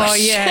 Oh,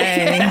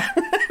 yay.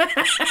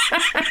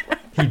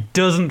 He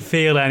doesn't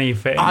feel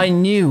anything. I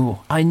knew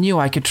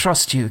I could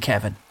trust you,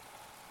 Kevin.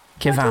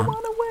 Kivan.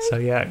 So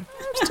yeah.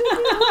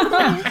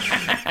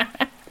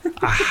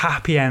 A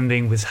happy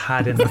ending was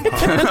had in the park.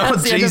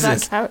 Oh,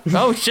 Jesus.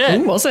 Oh,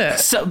 shit. Was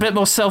it? A bit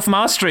more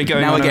self-mastery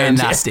going Now on we're getting around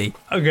here. nasty.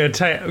 I'm gonna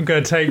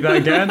take that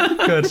again.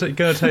 Gonna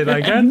take that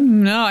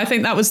again. No, I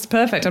think that was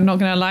perfect. I'm not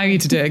going to allow you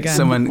to do it again.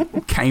 Someone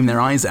came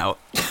their eyes out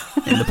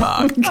in the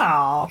park.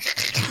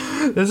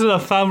 This is a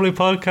family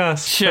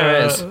podcast.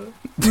 Sure is.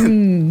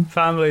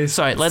 Families.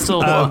 Sorry, let's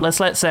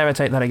let Sarah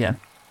take that again.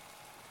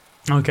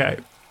 Okay.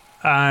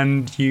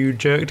 And you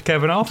jerked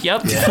Kevin off?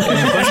 Yep.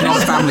 It's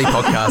not a family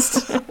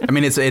podcast. I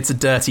mean, it's a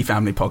dirty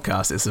family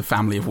podcast. It's a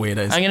family of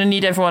weirdos. I'm going to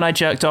need everyone I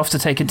jerked off to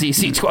take a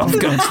DC 12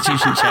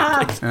 constitution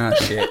check, please. Oh,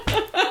 shit.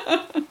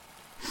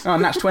 Oh,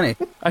 natch 20.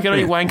 I can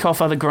only wank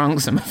off other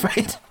grunks, I'm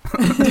afraid.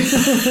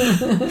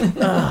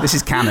 This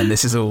is canon.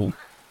 This is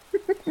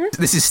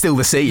still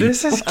the scene.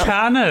 This is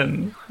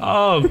canon.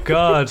 Oh,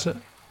 God.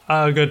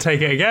 I'm going to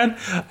take it again.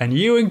 And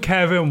you and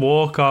Kevin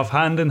walk off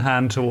hand in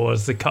hand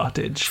towards the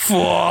cottage. Where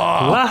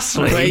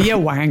Lastly, you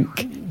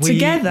wank.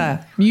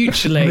 Together.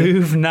 Mutually.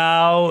 move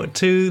now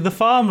to the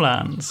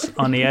farmlands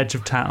on the edge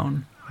of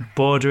town,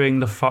 bordering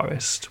the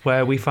forest,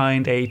 where we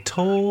find a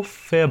tall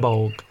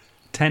firbolg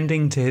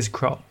tending to his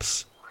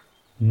crops.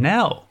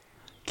 Nell,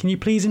 can you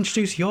please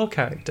introduce your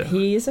character?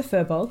 He is a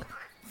furbolg.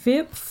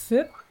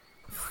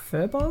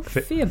 Furbolg?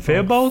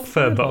 Firbolg?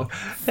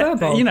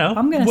 Firbolg. You know,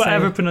 I'm gonna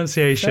whatever say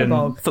pronunciation.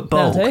 Furbolg.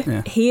 Football. That'll do.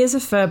 Yeah. He is a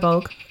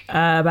furbolg,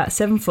 about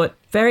 7 foot,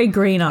 very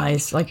green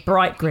eyes, like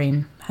bright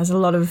green. Has a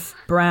lot of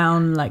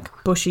brown, like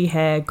bushy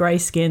hair, grey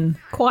skin,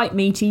 quite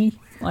meaty.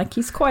 Like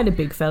he's quite a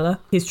big fella.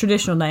 His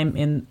traditional name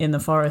in the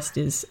forest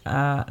is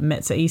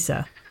Metza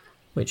Isa,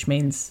 which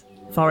means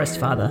forest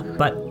father.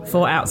 But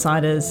for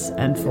outsiders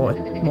and for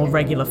more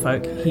regular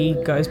folk, he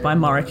goes by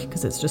Morik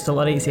because it's just a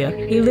lot easier.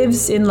 He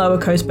lives in Lower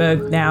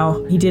Coastburg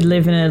now. He did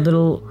live in a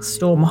little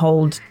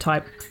stormhold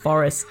type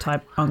forest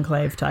type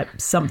enclave type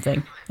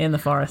something in the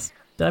forest.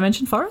 Did I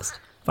mention forest?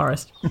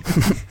 Forest.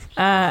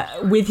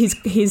 With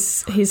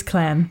his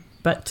clan,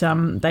 but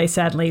they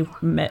sadly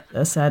met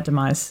a sad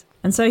demise.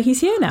 And so he's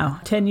here now,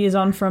 10 years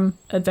on from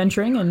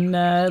adventuring and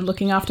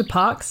looking after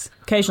parks,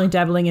 occasionally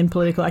dabbling in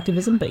political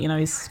activism, but, you know,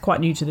 he's quite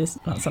new to this,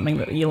 not something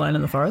that you learn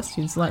in the forest.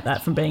 He's learnt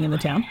that from being in the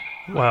town.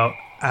 Well,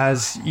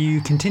 as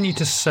you continue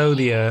to sow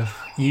the earth,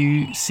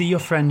 you see your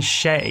friend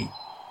Shay,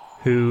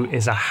 who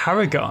is a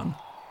Haragon,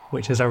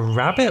 which is a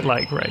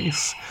rabbit-like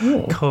race,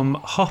 come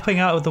hopping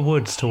out of the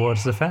woods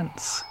towards the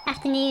fence.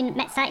 Afternoon,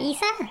 Metsa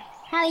Isa.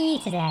 How are you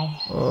today?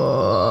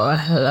 Oh,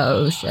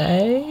 hello,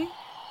 Shay.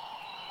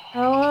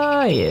 How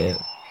are you?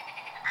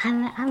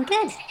 I'm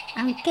good.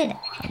 I'm good.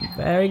 I'm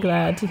very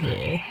glad to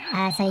hear.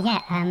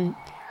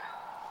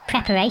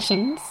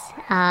 Preparations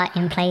are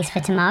in place for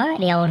tomorrow at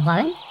the Old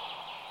Warren.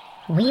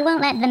 We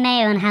won't let the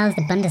mayor unhouse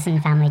the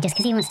Bunderson family just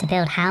because he wants to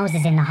build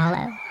houses in the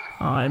hollow.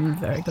 I'm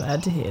very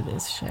glad to hear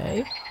this,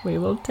 Shay. We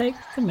will take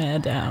the mayor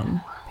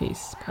down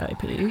piece by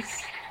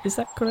piece. Is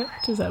that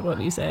correct? Is that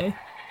what you say?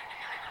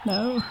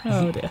 No?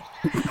 Oh dear.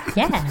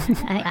 Yeah,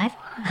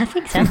 I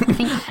think so. I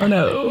think. Oh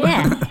no.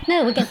 Yeah,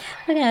 no, we're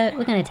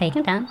gonna take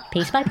him down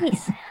piece by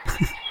piece.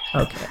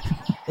 Okay.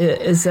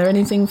 Is there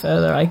anything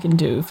further I can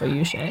do for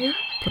you, Shay?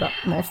 Put up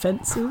more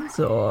fences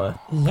or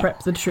Yep.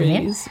 prep the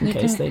trees Yep, in you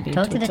case can they need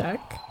talk to to the-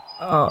 attack?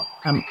 Oh,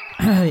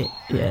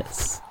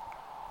 yes.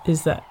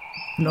 Is that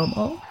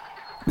normal?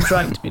 I'm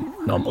trying to be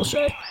normal,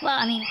 Shay. Well,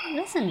 I mean,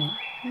 listen,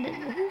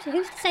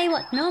 who's to say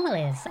what normal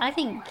is? I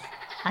think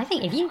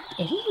if you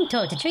can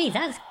talk to trees,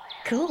 that's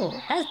cool.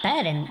 That's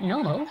better than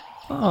normal.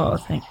 Oh,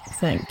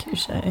 thank you,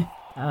 Shay.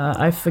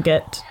 I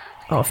forget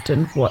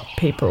often what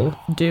people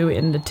do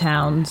in the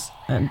towns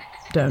and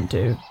don't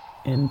do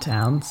in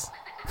towns.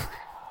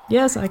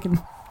 Yes, I can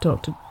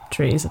talk to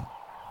trees and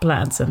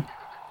plants and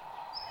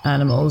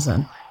animals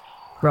and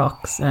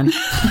rocks and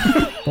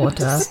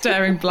water,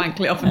 Staring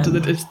blankly off into the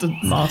distance.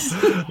 moss.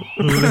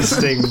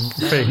 Listing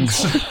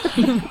things.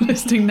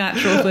 Listing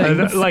natural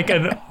things.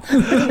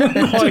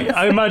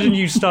 I imagine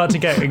you start to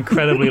get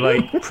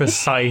incredibly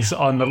precise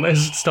on the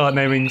list, start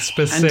naming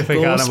specific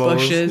and gorse animals.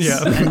 bushes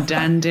Yeah. and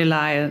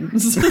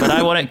dandelions. But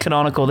I want it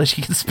canonical that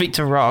she can speak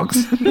to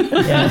rocks.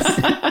 Yes.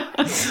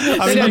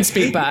 They don't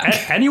speak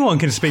back. Anyone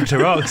can speak to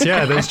rocks,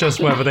 yeah. That's just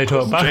whether they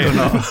talk back or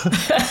not.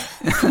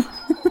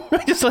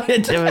 Just like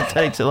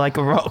intimidate to like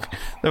a rock.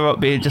 The rock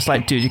being just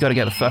like, dude, you got to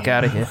get the fuck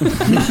out of here.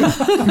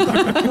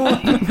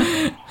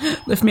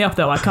 Lift me up,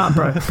 though. I can't,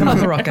 bro. Come on,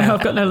 the rock out.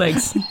 I've got no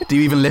legs. Do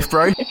you even lift,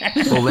 bro?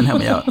 Well, then help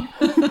me out.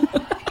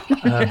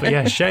 But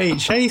yeah,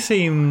 Shay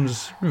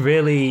seems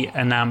really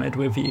enamoured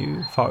with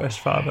you, Forest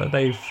Father.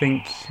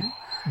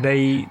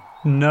 They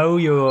know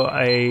you're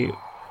a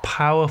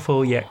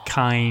powerful yet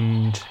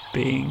kind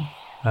being,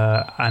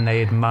 and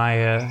they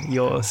admire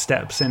your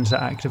steps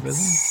into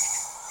activism.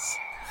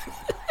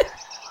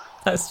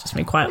 That's just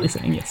me quietly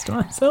saying yes to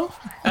myself.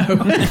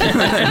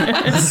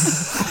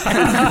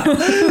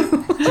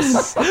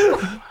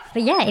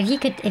 But yeah, if you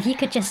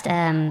could just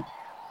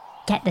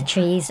get the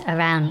trees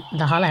around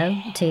the hollow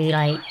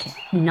to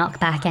knock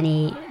back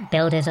any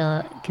builders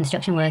or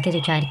construction workers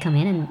who try to come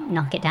in and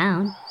knock it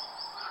down,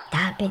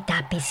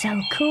 that'd be so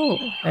cool.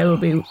 They will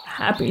be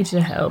happy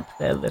to help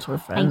their little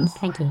friends.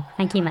 Thank you,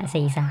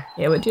 Matsisa.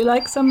 Yeah, would you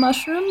like some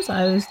mushrooms?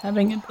 I was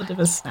having a bit of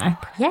a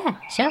snack. Yeah,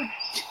 sure.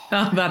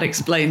 Oh, that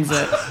explains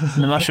it.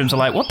 And the mushrooms are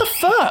like, what the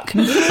fuck?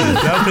 No,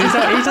 please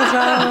don't eat us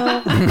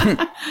now.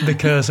 The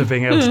curse of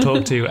being able to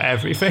talk to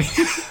everything.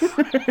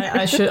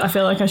 I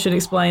feel like I should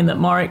explain that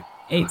Morik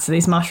eats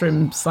these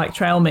mushrooms like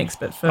trail mix,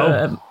 but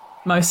for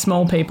most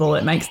small people,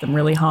 it makes them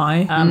really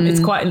high.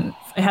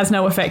 It has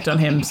no effect on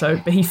him.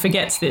 But he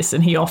forgets this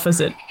and he offers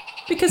it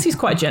because he's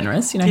quite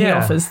generous. He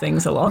offers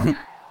things a lot.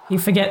 He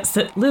forgets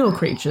that little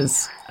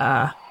creatures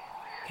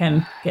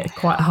can get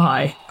quite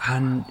high.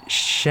 And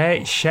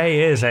Shay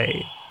is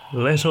a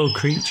little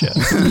creature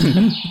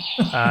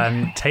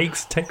and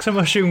takes a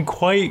mushroom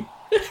quite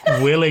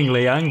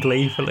willingly and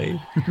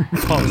gleefully,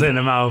 pops it in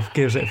the mouth,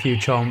 gives it a few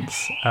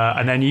chomps,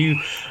 and then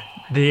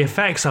the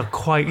effects are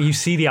quite, you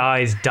see the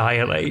eyes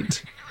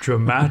dilate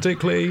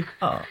dramatically.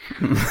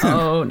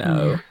 Oh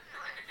no.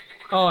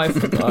 Oh, I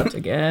forgot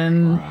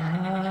again.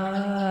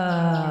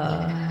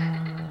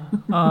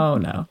 Oh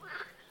no.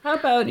 How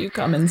about you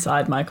come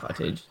inside my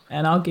cottage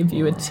and I'll give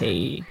you a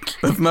tea.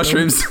 Of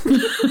mushrooms.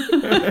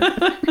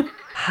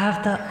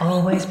 Have there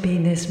always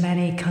been this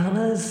many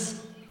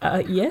colours?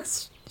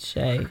 Yes,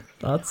 Shay.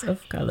 Lots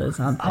of colours,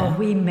 aren't there? Are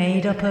we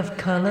made up of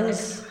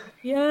colours?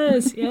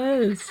 Yes.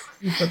 He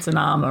puts an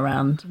arm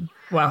around,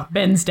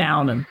 bends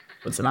down and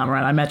puts an arm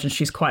around. I imagine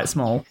she's quite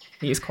small.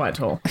 He is quite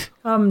tall.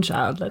 Come,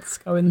 child, let's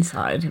go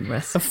inside and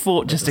rest. A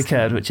thought just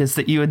occurred, which is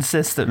that you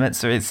insist that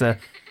Metsuritsa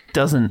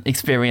doesn't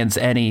experience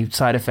any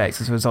side effects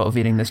as a result of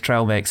eating this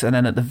trail mix, and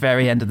then at the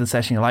very end of the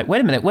session you're like,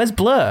 wait a minute, where's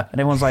Blur? And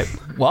everyone's like,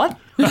 what?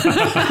 Blur,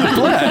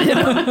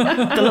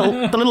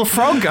 the little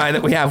frog guy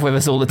that we have with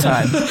us all the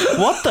time.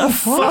 What the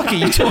fuck are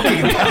you talking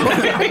about?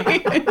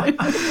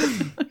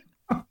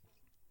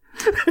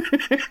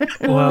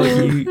 Well,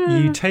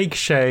 you take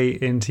Shay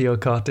into your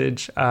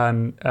cottage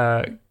and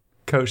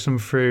coach them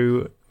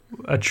through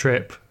a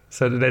trip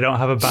so that they don't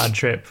have a bad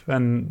trip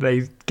and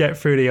they get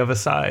through the other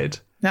side.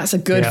 That's a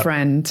good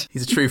friend.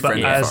 He's a true friend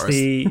But of as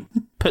Forest.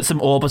 Put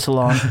some orbital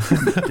on.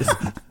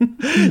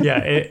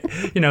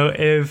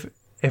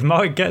 If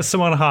Mark gets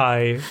someone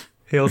high,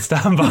 he'll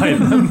stand by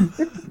them.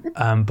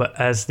 But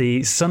as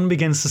the sun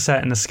begins to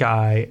set in the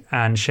sky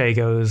and Shay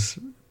goes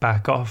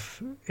back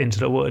off into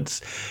the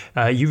woods,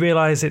 you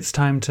realise it's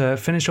time to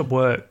finish up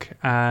work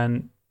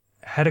and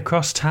head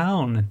across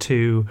town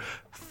to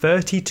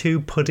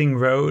 32 Pudding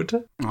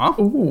Road.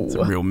 Oh, it's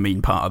a real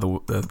mean part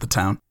of the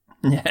town.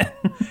 Yeah.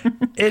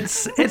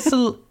 It's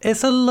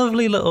a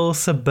lovely little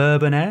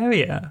suburban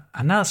area,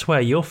 and that's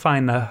where you'll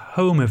find the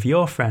home of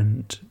your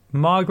friend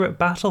Margaret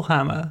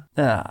Battlehammer.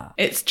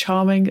 It's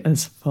charming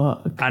as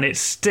fuck. And it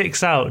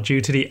sticks out due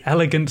to the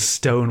elegant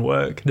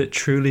stonework that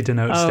truly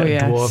denotes that a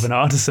dwarven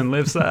artisan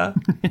lives there.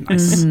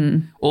 Nice.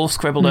 All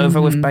scribbled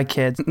over with by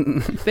kids.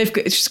 They've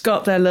just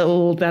got their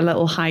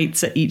little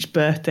heights at each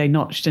birthday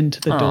notched into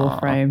the door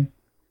frame.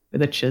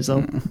 with a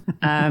chisel.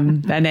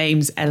 Their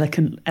names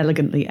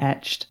elegantly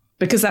etched.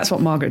 Because that's what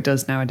Margaret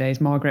does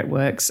nowadays. Margaret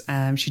works.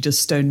 She does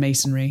stone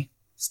masonry,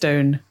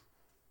 stone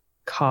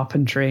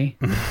carpentry,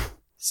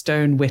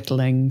 stone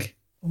whittling,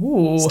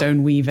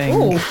 stone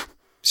weaving.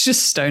 It's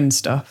just stone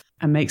stuff,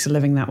 and makes a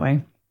living that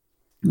way.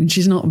 And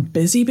she's not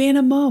busy being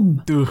a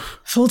mum.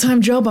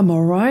 Full-time job, I'm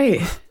all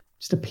right.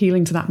 Just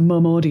appealing to that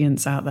mum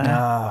audience out there.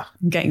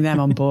 And getting them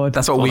on board.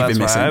 That's what we've been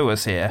missing. I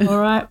was here. All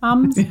right,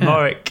 mums.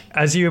 Morik,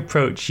 as you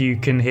approach, you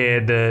can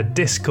hear the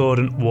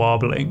discordant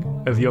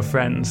warbling of your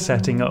friends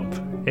setting up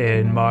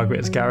in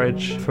Margaret's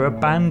garage for a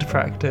band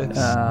practice.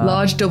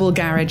 Large double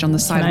garage on the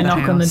side Can of the I knock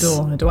house. on the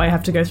door? Do I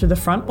have to go through the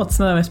front? What's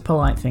the most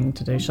polite thing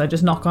to do? Should I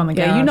just knock on the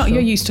garage Yeah, door? you're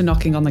used to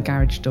knocking on the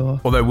garage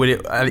door. Although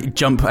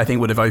Jump, I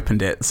think, would have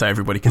opened it so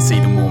everybody could see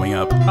them warming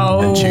up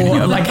and tuning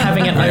up. Like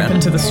having it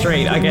open to the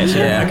street. I get you.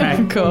 Yeah.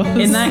 Okay, cool.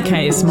 In that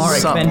case, Morik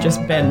Sup? then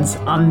just bends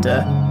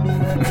under.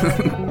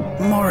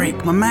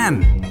 Morik, my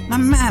man,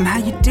 how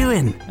you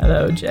doing?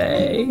 Hello,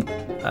 Jay.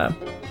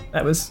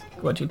 That was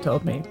what you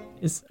told me.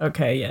 Is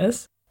okay,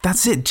 yes?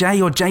 That's it,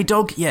 Jay or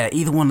J-Dog? Yeah,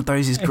 either one of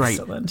those is great.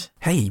 Excellent.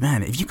 Hey,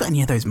 man, have you got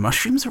any of those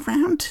mushrooms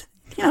around?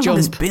 You know, one Jump.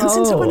 has been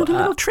since I went on a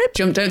little trip.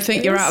 Jump, don't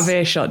think you're out of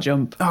earshot,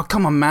 Jump. Oh,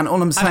 come on, man. All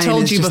I'm saying I've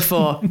told is you just,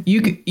 before.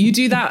 You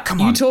do that. Come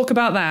You on. talk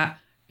about that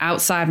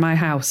outside my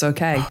house,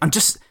 okay?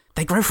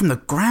 they grow from the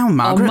ground,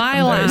 Margaret. On my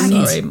I'm very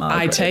land, sorry, Margaret.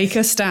 I take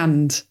a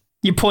stand.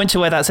 You point to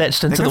where that's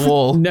etched into the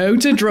wall. No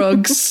to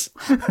drugs.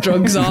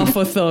 Drugs are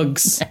for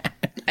thugs.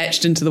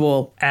 Etched into the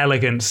wall.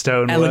 Elegant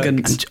stonework.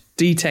 Elegant.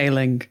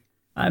 Detailing.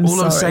 I'm All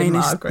sorry, I'm saying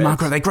Margaret. is,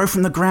 Margaret, they grow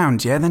from the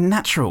ground, yeah? They're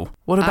natural.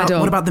 What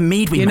about the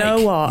mead we You make?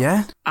 know what?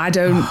 Yeah? I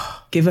don't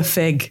give a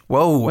fig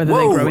whether they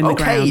grow in the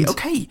ground.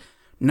 Okay.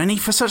 No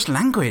need for such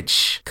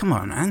language. Come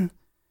on, man.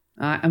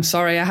 I'm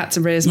sorry I had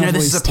to raise You my know,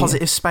 voice this is a to you.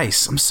 positive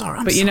space. I'm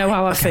sorry. But you know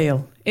how I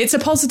feel. It's a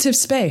positive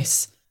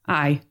space.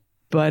 Aye.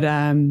 But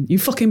you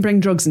fucking bring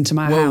drugs into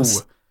my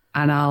house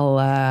and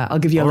I'll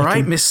give you a All right,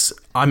 licking. miss.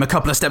 I'm a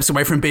couple of steps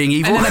away from being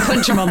evil. And then I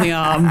punch him on the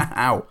arm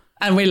Ow.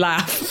 and we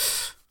laugh.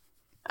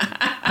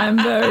 I'm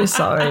very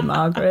sorry,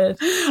 Margaret.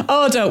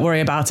 Oh, don't worry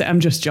about it. I'm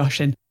just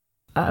joshing.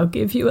 I'll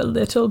give you a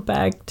little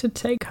bag to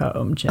take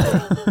home, Jay.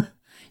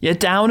 Your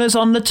downers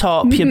on the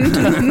top, your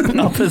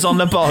uppers on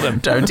the bottom.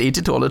 Don't eat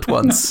it all at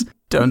once.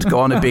 Don't go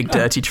on a big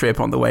dirty trip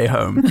on the way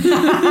home.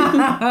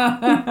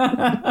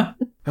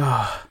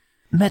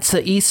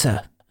 Metza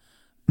Isa,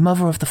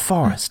 mother of the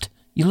forest.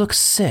 You look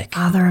sick.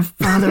 Father of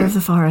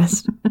the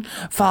forest.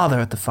 Father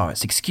of the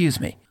forest, excuse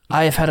me.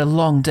 I have had a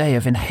long day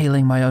of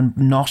inhaling my own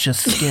nauseous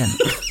skin.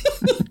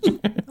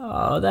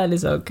 Oh, that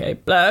is okay.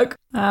 Bloke,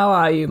 how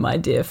are you, my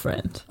dear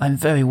friend? I'm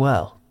very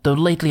well, though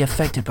lately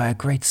affected by a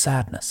great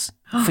sadness.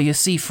 For you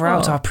see,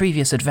 throughout our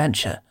previous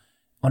adventure,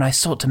 when I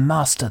sought to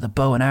master the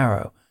bow and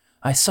arrow,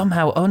 I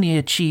somehow only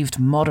achieved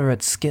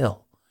moderate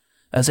skill,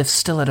 as if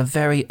still at a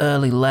very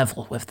early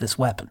level with this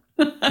weapon.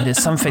 It is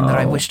something that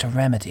I wish to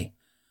remedy,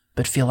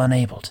 but feel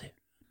unable to.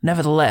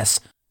 Nevertheless,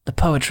 the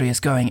poetry is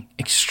going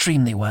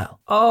extremely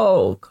well.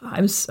 Oh,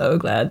 I'm so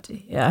glad to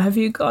hear. Have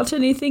you got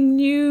anything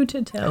new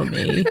to tell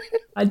me?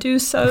 I do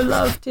so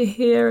love to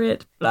hear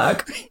it,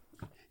 Bloke.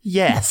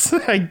 Yes,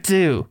 I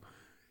do.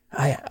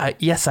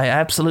 Yes, I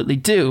absolutely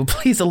do.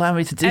 Please allow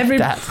me to do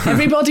that.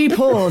 Everybody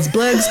pause.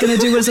 Blurg's going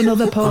to do us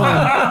another poem.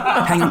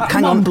 Hang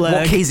on, on. Blurg.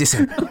 What key is this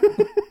in?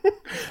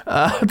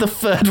 The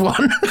third one.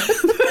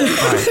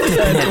 Right,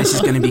 yeah, this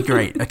is going to be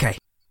great. Okay,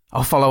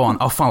 I'll follow on.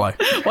 I'll follow.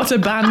 What a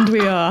band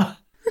we are.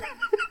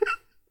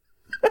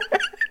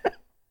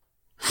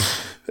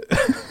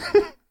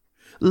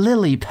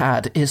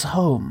 Lilypad is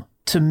home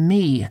to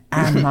me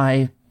and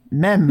my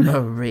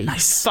memories.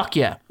 Nice. Fuck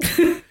yeah.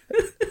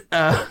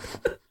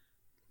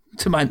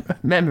 To my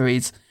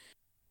memories.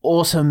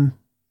 Autumn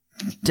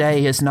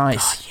day is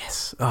nice.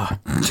 Yes. Oh.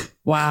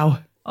 Wow.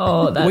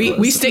 Oh, that We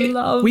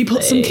lovely.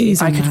 put some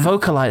keys I on could that.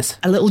 vocalize.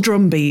 A little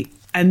drum beat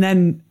and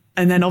then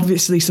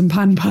obviously some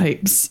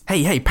panpipes.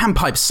 Hey,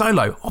 panpipe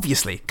solo,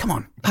 obviously. Come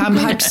on.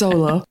 Panpipe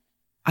solo.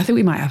 I think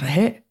we might have a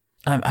hit.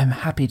 I'm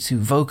happy to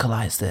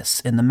vocalize this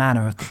in the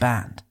manner of the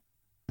band.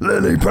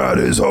 Lilypad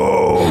is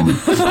home.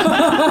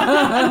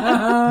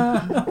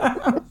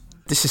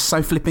 This is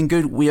so flipping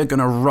good. We are going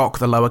to rock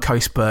the Lower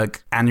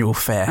Coastburg annual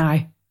fair.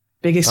 Aye.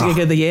 Biggest gig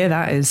of the year,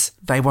 that is.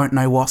 They won't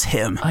know what's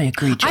hit 'em. I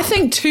agree, Joe. I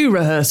think 2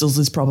 rehearsals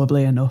is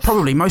probably enough.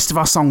 Probably most of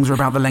our songs are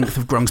about the length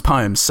of Grung's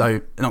poems,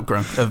 so not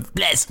Grung, of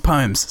Bless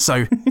poems.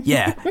 So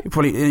yeah,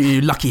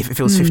 you're lucky if it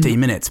feels 15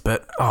 minutes,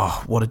 but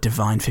oh, what a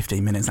divine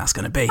 15 minutes that's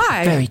going to be.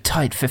 Aye. Very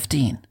tight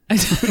 15.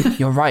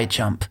 You're right,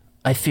 Jump.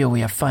 I feel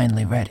we are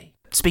finally ready.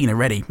 Speaking of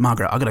ready,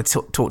 Margaret, I've got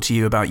to talk to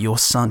you about your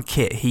son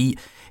Kit.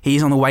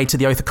 He's on the way to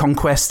the Oath of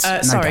Conquest.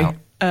 No Sorry.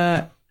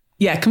 doubt.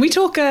 Yeah, can we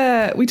talk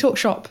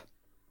shop?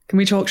 Can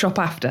we talk shop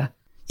after?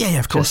 Yeah,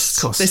 of course,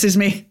 of course. This is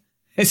me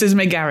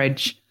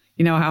garage.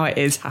 You know how it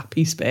is,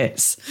 happy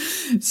space.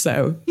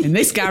 So in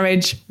this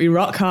garage, we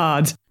rock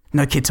hard.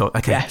 No kid talk.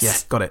 Okay, Yes. yeah,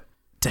 got it.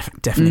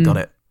 Definitely got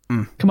it.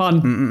 Come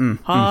on,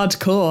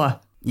 hardcore.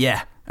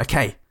 Yeah,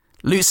 okay.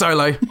 Lute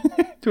solo.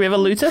 Do we have a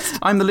lutist?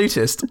 I'm the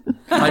lutist.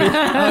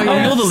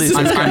 You're the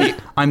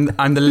lutist.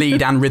 I'm the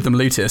lead and rhythm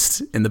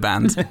lutist in the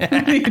band.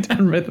 Lead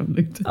and rhythm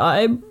lutist.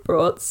 I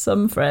brought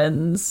some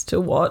friends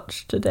to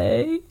watch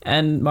today.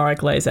 And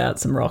Morik lays out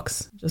some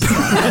rocks. Just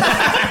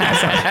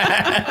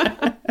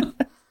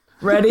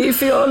ready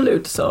for your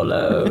lute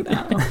solo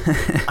now.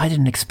 I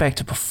didn't expect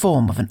to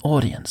perform with an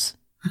audience.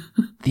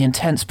 The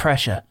intense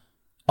pressure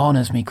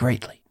honors me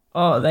greatly.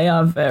 Oh, they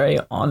are very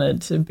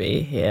honoured to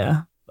be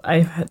here.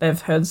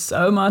 They've heard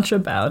so much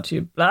about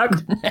you, Black.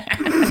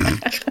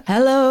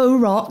 Hello,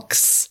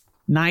 rocks.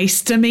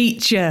 Nice to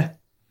meet you.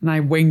 And I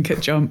wink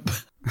at Jump.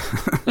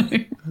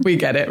 We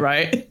get it,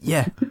 right?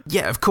 Yeah,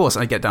 of course.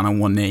 I get down on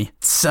one knee.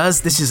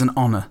 Sirs, this is an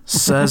honour.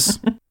 Sirs,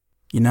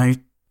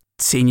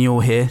 seeing you all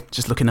here,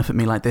 just looking up at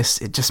me like this,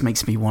 it just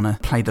makes me want to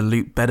play the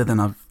lute better than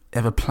I've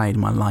ever played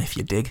in my life,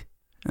 you dig?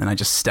 And I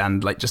just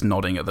stand, just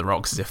nodding at the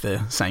rocks as if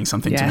they're saying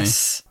something to me.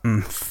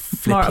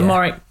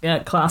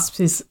 Morik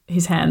clasps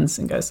his hands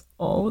and goes,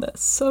 "Oh,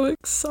 that's so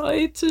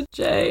excited,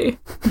 Jay."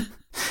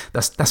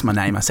 That's my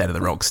name, I say to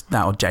the rocks.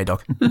 That or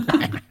J-Dog.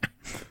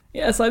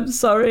 Yes, I'm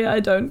sorry I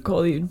don't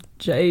call you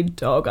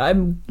J-Dog.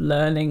 I'm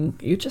learning.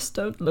 You just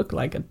don't look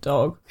like a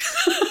dog.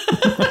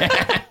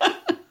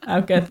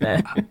 I'll get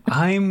there.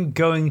 I'm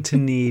going to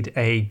need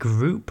a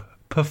group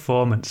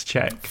performance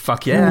check.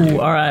 Fuck yeah. Ooh,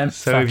 all right.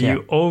 So if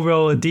you all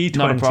roll a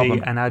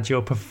d20 and add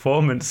your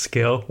performance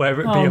skill,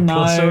 whether it be a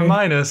plus or a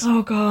minus.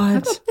 Oh,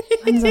 God.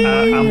 Mine's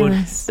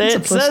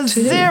It's a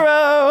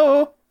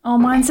 0. Oh,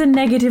 mine's a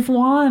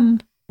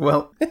 -1.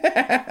 Well,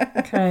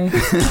 okay.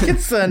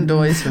 Concerned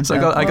noise. So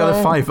I got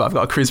a 5, but I've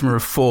got a charisma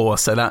of 4,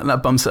 so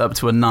that bumps it up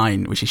to a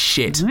 9, which is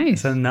shit. Nice.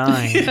 It's a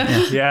 9.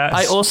 Yes.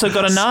 I also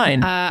got a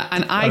 9.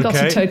 And I got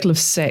a total of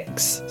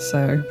 6,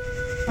 so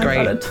great.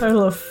 I got a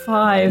total of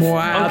 5.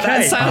 Wow, Okay.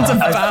 that sounds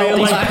about I feel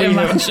what like I we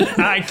imagined. have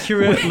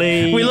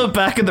accurately. We look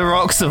back and the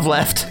rocks have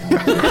left.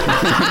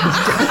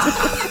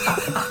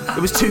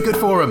 It was too good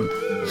for them.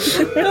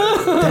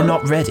 They're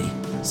not ready.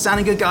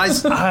 Sounding good,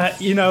 guys.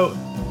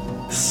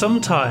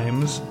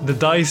 Sometimes the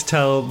dice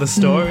tell the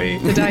story.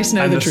 The dice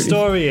know and the the truth.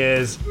 story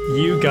is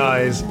you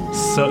guys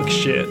suck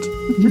shit.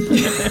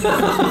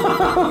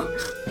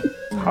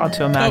 Hard to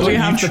But imagine. we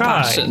have you the try.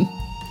 passion.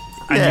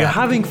 And you're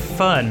having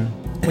fun.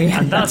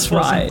 And that's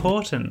what's right.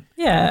 important.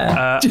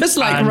 Yeah. Just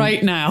like and-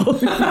 right now.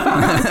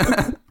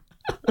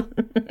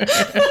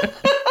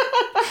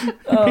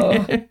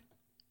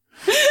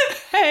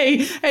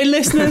 Hey,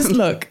 listeners,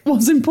 look,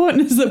 what's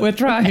important is that we're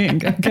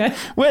trying, okay?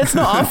 Well, it's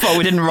not our fault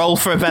we didn't roll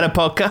for a better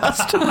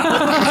podcast.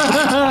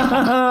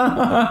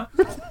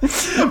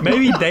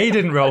 Maybe they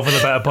didn't roll for the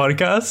better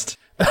podcast.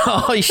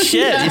 Oh,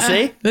 shit, you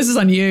see? This is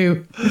on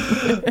you.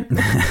 Bad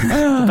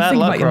Think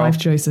luck about your roll. life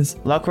choices.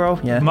 Luck roll?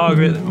 Yeah.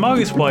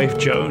 Margaret's wife,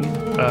 Joan,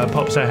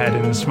 pops her head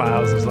in and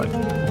smiles and is like,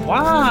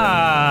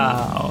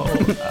 wow.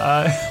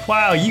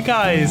 Wow, you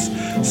guys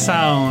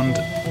sound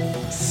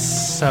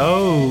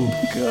so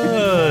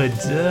good.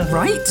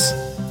 Right?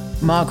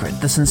 Margaret,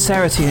 the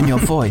sincerity in your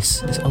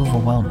voice is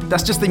overwhelming.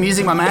 That's just the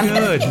music, my man.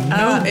 Good.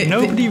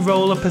 Nobody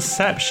roll a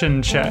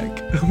perception check.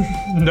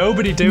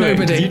 Nobody do it.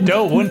 'Cause Nobody. You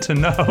don't want to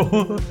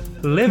know.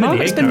 Live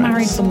Margaret's in been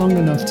married ignorance. for long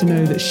enough to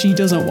know that she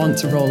doesn't want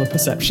to roll a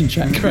perception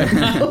check right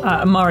now.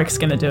 Morik's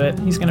going to do it.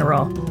 He's going to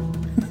roll.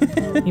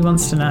 He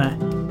wants to know.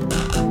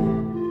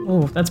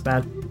 Oh, that's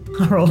bad.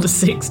 I rolled a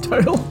 6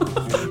 total.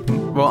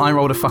 Well, I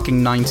rolled a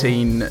fucking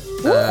 19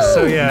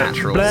 So yeah,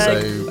 natural,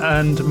 Blair so...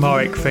 and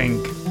Morik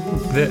think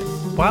that,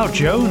 wow,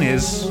 Joan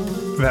is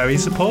very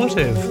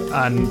supportive,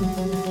 and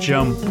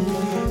Jump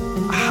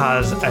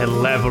has a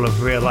level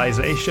of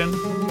realization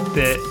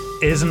that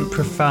isn't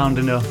profound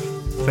enough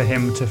for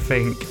him to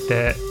think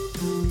that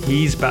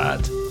he's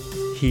bad.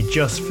 He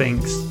just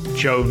thinks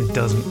Joan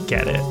doesn't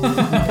get it.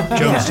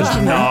 Joan's just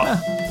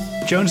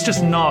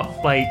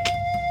not like,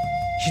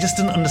 she just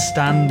doesn't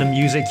understand the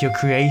music you're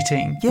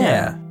creating.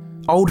 Yeah.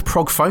 Old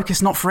prog folk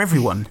is not for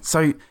everyone.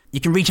 So you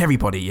can reach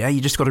everybody, yeah?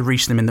 You just got to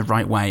reach them in the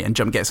right way. And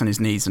Jump gets on his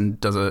knees and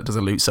does a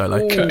lute solo.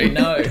 Okay.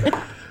 No.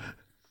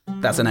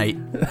 That's an 8.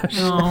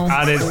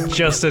 And it's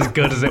just as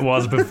good as it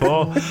was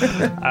before.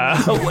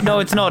 Oh, no,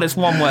 it's not. It's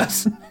one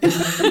worse.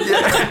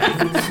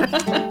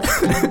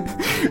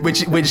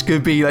 which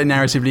could be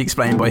narratively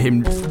explained by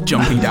him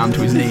jumping down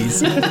to his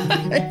knees.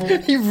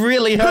 He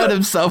really hurt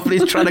himself, but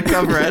he's trying to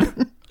cover it.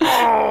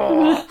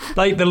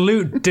 Like, the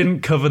lute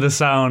didn't cover the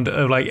sound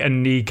of like a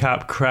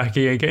kneecap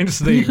cracking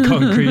against the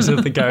concrete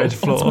of the garage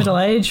It's floor. middle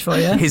age for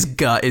you. His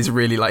gut is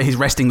really he's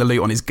resting the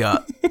lute on his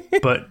gut.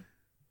 But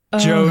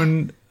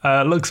Joan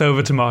looks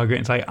over to Margaret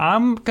and is like,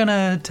 I'm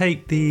gonna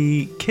take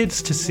the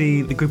kids to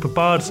see the group of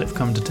bards that have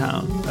come to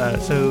town.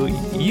 So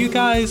you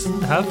guys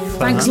have fun.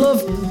 Thanks,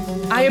 love.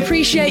 I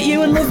appreciate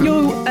you and love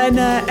you and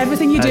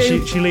everything you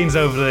do. She leans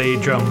over the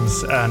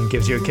drums and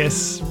gives you a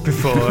kiss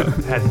before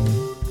heading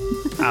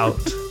out.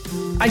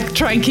 I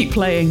try and keep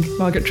playing.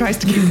 Margaret tries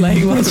to keep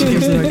playing while she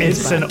gives her a kiss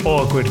It's back. an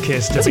awkward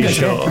kiss, to be good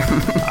sure.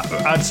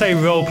 I'd say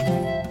roll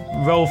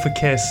for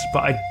kiss,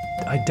 but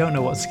I don't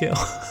know what skill.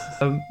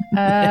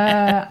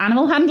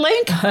 Animal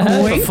handling?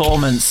 Wink.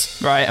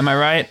 Performance, right? Am I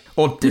right?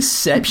 Or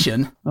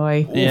deception.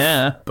 Oi.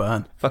 Yeah.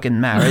 Burn.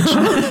 Fucking marriage.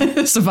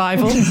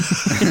 Survival.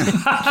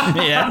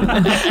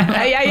 Yeah.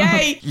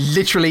 Hey.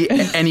 Literally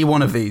any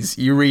one of these,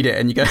 you read it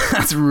and you go,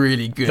 that's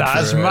really good.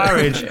 That's for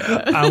marriage.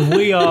 And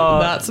we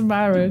are... That's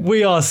marriage.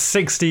 We are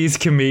 60s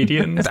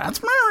comedians.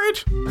 That's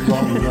marriage.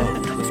 Long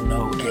road with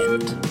no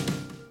end.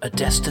 A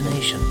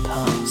destination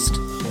past.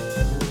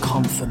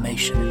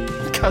 Confirmation.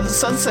 God, the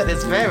sunset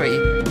is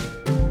very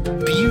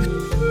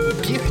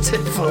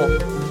beautiful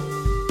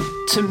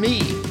to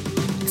me,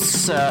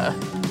 sir.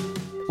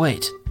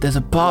 Wait, there's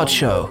a bard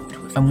show,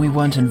 and we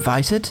weren't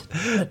invited?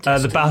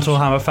 The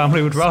Battlehammer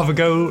family would rather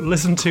go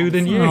listen to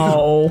than you.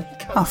 Oh.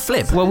 Oh,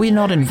 flip. Were we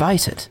not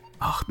invited?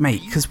 Oh,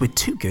 mate, because we're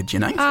too good, you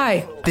know?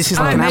 Aye. This is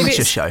like an maybe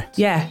amateur it's- show.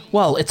 Yeah.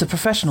 Well, it's a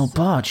professional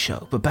bard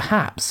show, but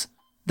perhaps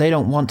they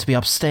don't want to be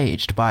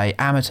upstaged by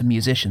amateur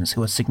musicians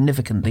who are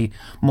significantly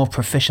more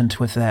proficient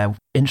with their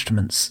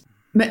instruments.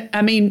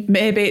 I mean,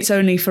 maybe it's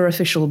only for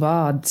official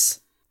bards.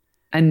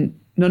 And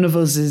none of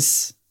us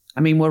is...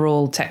 I mean, we're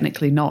all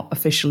technically not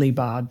officially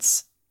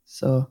bards.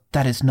 So...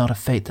 That is not a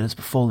fate that has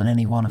befallen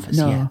any one of us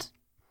No. yet.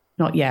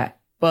 Not yet.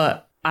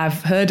 But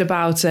I've heard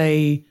about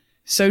a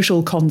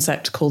social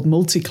concept called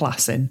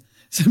multiclassing.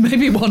 So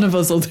maybe one of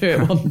us will do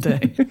it one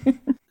day.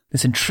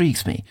 This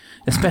intrigues me,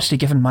 especially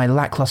given my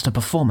lackluster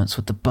performance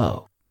with the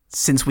bow.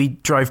 Since we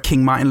drove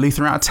King Martin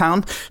Luther out of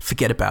town,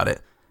 forget about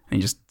it. And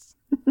he just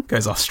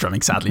goes off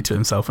strumming sadly to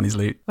himself on his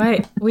lute.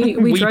 Wait, we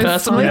drove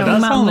personally? Yeah, Final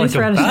that sounds like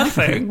Luther a out of bad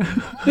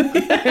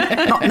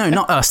town. thing.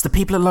 Not us. The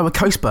people at Lower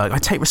Coastburg. I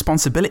take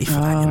responsibility for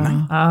that, you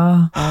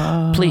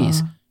know?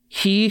 Please,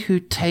 he who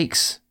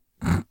takes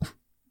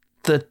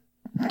the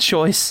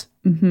choice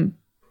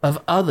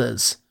of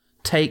others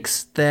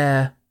takes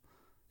their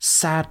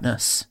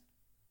sadness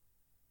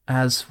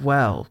as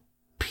well.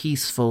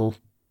 Peaceful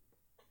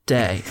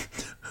day.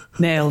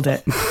 Nailed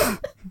it.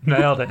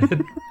 Nailed it.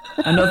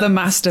 Another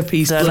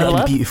masterpiece. Is that level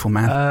Blood. up? Beautiful,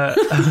 man.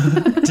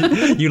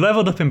 You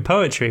leveled up in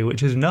poetry,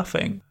 which is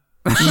nothing.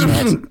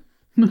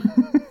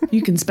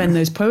 You can spend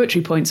those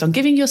poetry points on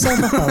giving yourself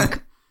a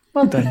hug.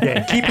 Well done.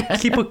 Yeah,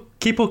 keep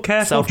a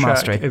careful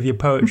Self-mastery. track of your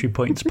poetry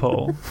points,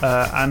 Paul,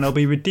 and they'll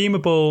be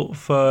redeemable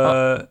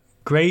for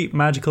great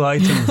magical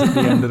items at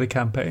the end of the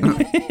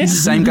campaign.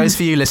 Same goes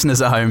for you,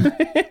 listeners at home.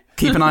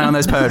 Keep an eye on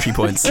those poetry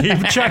points.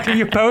 Keep tracking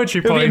your poetry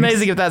It would points. be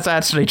amazing if that's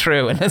actually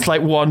true, and there's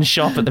like one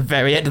shop at the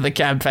very end of the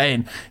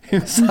campaign.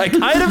 It's like,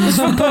 items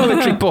for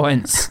poetry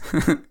points.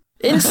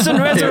 Instant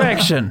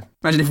resurrection.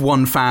 Imagine if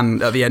one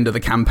fan at the end of the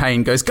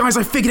campaign goes, guys,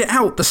 I figured it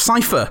out, the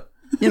cipher,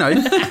 you know,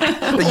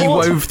 that you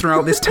wove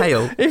throughout this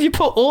tale. If you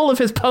put all of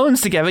his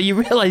poems together, you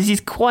realise he's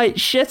quite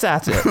shit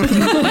at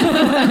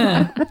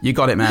it. You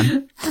got it,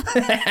 man.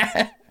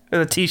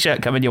 With a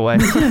t-shirt coming your way.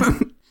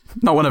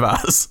 Not one of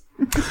us.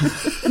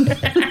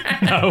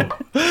 No,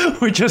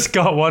 we just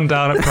got one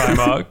down at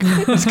Primark.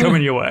 It's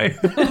coming your way.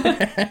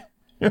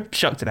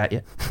 Chucked it at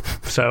you.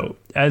 So,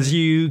 as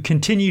you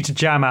continue to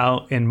jam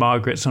out in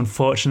Margaret's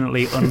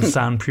unfortunately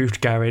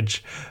unsoundproofed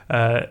garage,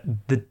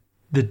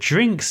 the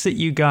drinks that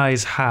you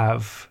guys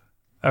have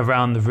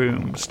around the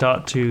room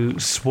start to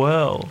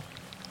swirl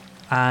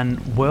and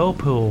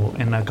whirlpool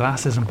in their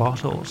glasses and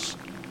bottles.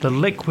 The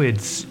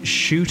liquids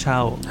shoot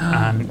out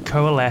and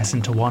coalesce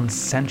into one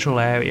central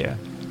area,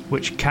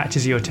 which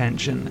catches your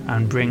attention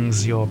and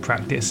brings your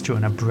practice to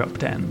an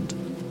abrupt end.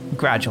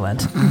 Gradual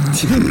end.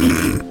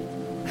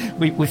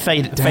 we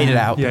faded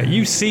out. Yeah,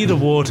 you see the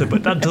water,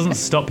 but that doesn't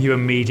stop you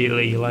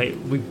immediately. Like,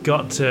 we've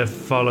got to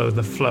follow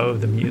the flow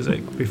of the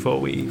music before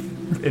we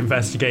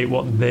investigate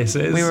what this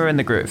is. We were in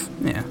the groove.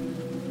 Yeah.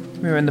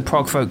 We were in the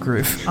prog folk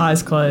groove.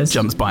 Eyes closed.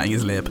 Jump's biting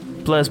his lip.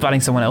 Blur's biting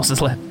someone else's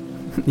lip.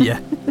 Yeah.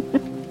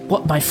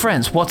 What, my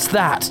friends, what's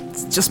that?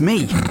 It's just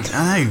me.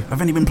 I know.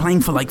 I've only been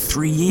playing for like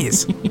 3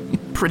 years.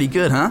 Pretty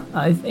good, huh?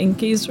 I think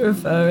he's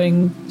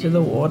referring to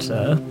the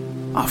water.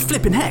 Oh,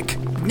 flipping heck.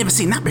 I've never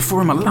seen that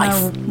before in my Can life.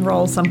 I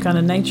roll some kind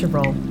of nature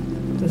roll?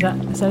 Is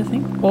that a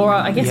thing? Or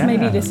I guess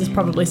maybe this is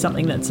probably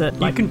something that's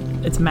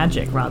it's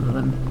magic rather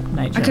than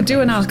nature. I could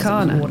do an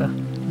arcana. Water.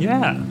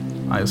 Yeah.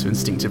 I also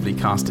instinctively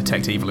cast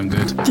Detect Evil and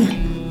Good.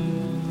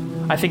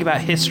 I think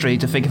about history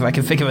to think if I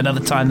can think of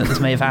another time that this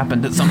may have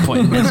happened at some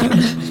point in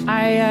history.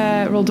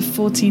 I rolled a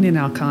 14 in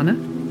arcana.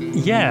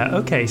 Yeah,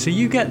 okay, so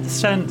you get the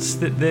sense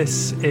that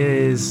this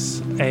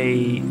is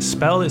a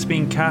spell that's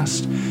being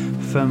cast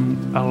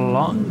from a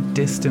long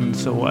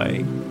distance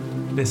away.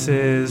 This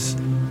is...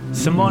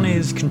 Someone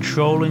is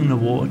controlling the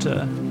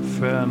water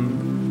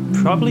from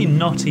probably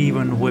not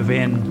even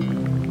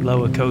within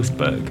Lower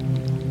Coastburg.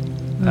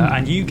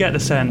 And you get the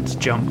sense,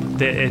 Jump,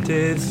 that it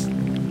is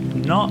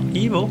not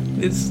evil.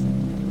 It's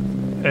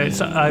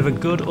either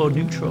good or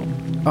neutral.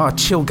 Oh,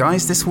 chill,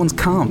 guys. This one's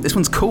calm. This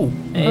one's cool.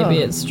 Maybe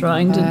it's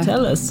trying to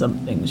tell us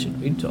something.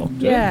 Should we talk to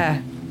it? Yeah.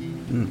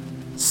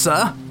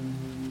 Sir?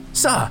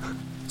 Sir?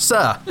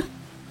 Sir?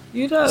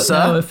 You don't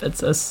Sir? know if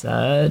it's a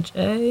surge,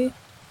 eh?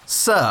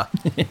 Sir?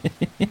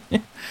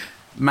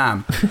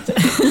 Ma'am.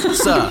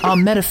 Sir. Our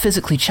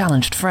metaphysically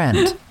challenged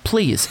friend,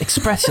 please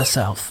express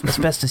yourself as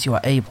best as you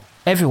are able.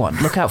 Everyone,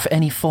 look out for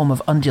any form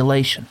of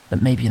undulation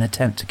that may be an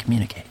attempt to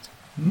communicate.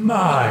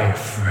 My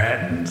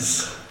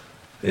friends,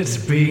 it's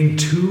been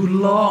too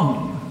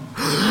long.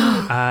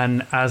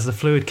 And as the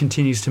fluid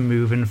continues to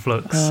move in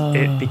flux,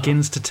 it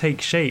begins to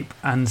take shape,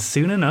 and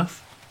soon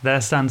enough,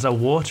 there stands a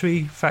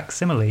watery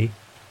facsimile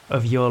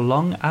of your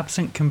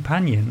long-absent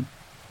companion,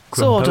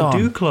 Grumpo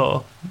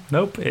Dewclaw.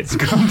 Nope, it's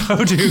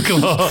Grumpo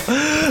Dewclaw,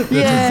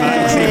 the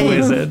tabaxi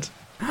wizard.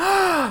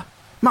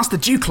 Master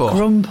Dewclaw.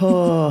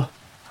 Grumpo.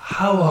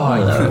 How are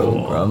you?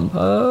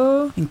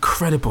 Grumpo.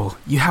 Incredible.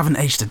 You haven't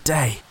aged a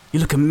day. You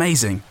look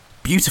amazing.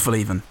 Beautiful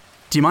even.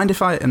 Do you mind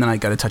if I... And then I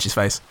go to touch his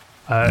face.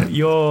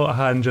 Your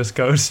hand just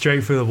goes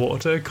straight through the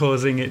water,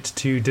 causing it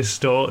to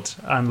distort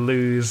and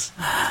lose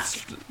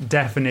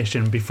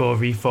definition before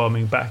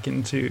reforming back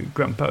into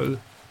Grumpo.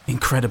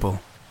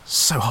 Incredible.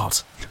 So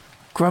hot.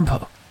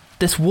 Grumpo,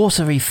 this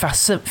watery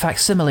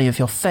facsimile of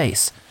your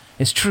face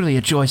is truly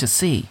a joy to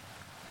see.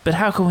 But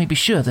how can we be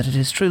sure that it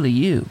is truly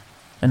you,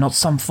 and not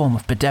some form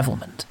of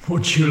bedevilment?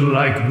 Would you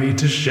like me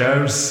to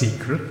share a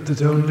secret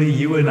that only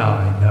you and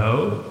I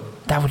know?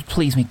 That would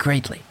please me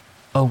greatly,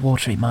 O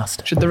watery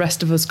master. Should the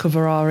rest of us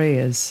cover our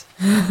ears?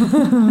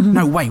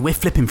 No way, we're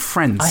flipping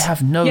friends. I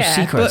have no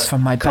secrets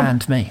from my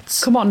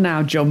bandmates. Come on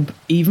now, Jump.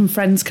 Even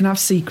friends can have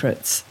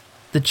secrets.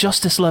 The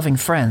justice-loving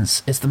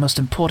friends is the most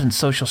important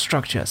social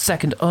structure,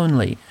 second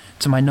only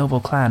to my noble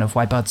clan of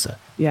Waibudza.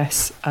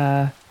 Yes,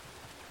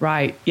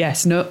 right.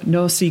 Yes,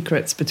 no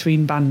secrets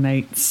between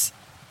bandmates.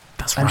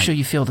 That's right. I'm sure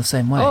you feel the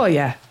same way. Oh,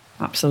 yeah,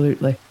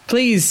 absolutely.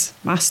 Please,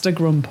 Master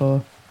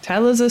Grumpo,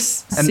 tell us a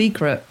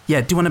secret.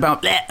 Yeah, do one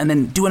about... And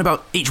then do one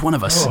about each one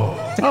of us.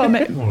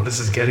 Well, this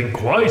is getting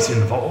quite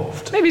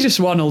involved. Maybe just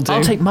one will do.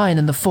 I'll take mine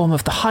in the form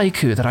of the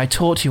haiku that I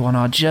taught you on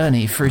our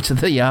journey through to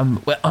the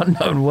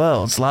unknown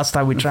worlds last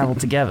time we travelled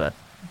together.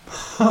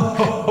 I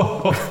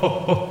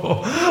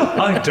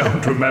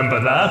don't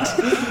remember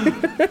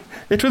that.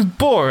 It was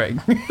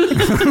boring.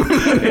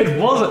 It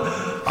wasn't.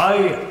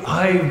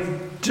 I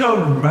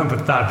don't remember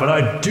that, but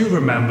I do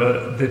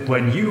remember that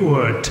when you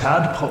were a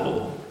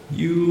tadpole,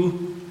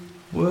 you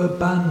were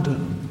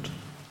abandoned.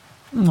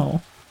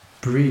 No.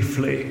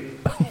 Briefly.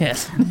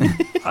 Yes.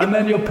 And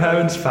then your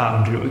parents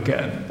found you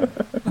again.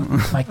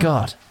 My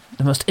God,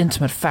 the most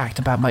intimate fact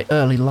about my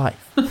early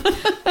life.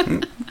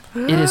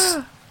 It is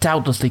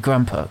doubtlessly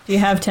Grumpo. You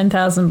have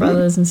 10,000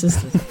 brothers and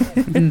sisters.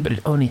 But it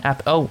only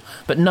happened... Oh,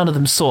 but none of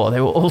them saw. They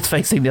were all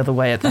facing the other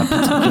way at that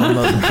particular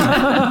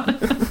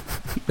moment.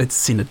 They'd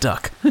seen a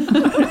duck.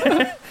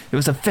 It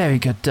was a very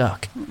good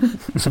duck.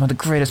 Some of the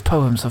greatest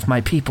poems of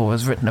my people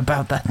was written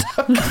about that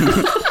duck.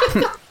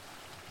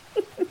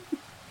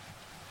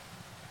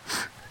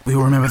 We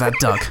will remember that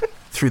duck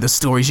through the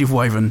stories you've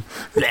woven.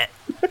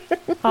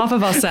 Half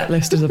of our set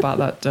list is about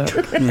that duck.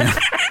 Yeah.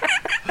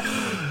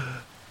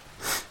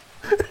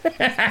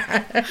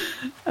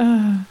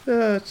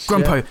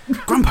 Grumpo,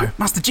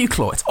 Master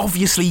Dewclaw, it's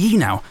obviously you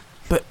now.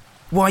 But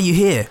why are you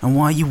here and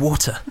why are you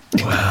water?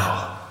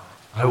 Well,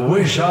 I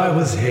wish I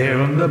was here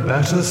under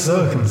better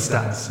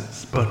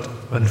circumstances, but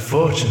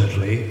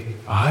unfortunately,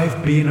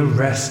 I've been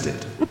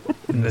arrested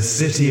in the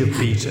city of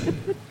Beaton.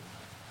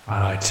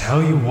 And I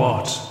tell you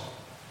what,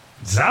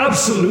 it's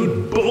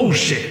absolute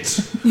bullshit.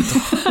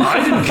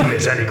 I didn't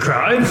commit any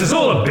crimes, it's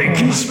all a big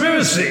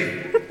conspiracy.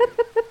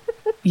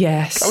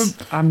 Yes,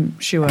 I'm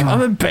sure.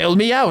 Come and bail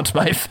me out,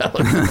 my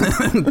fellow.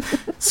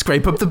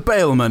 Scrape up the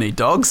bail money,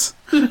 dogs.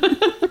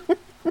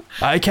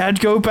 I can't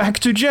go back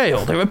to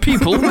jail. There are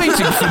people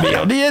waiting for me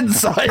on the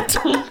inside.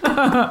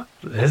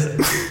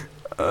 Listen,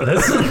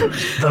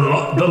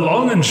 the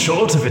long and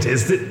short of it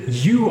is that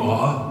you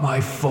are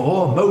my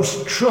 4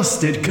 most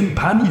trusted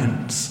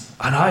companions,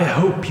 and I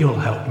hope you'll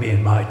help me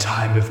in my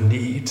time of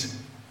need.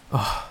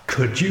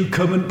 Could you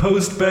come and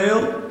post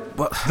bail?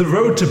 What? The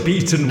road to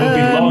Beaton will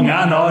be long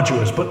and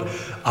arduous, but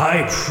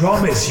I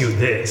promise you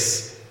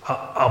this.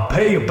 I'll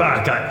pay you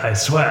back, I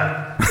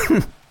swear.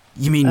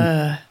 You mean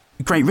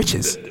great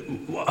riches?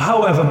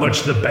 However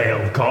much the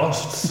bail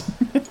costs.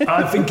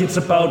 I think it's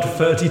about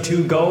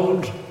 32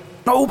 gold.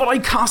 No, but I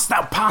cast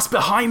that pass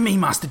behind me,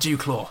 Master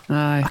Dewclaw.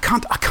 Aye. I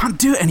can't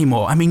do it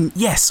anymore. I mean,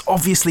 yes,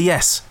 obviously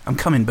yes, I'm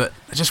coming, but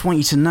I just want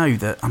you to know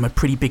that I'm a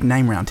pretty big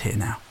name around here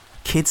now.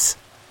 Kids,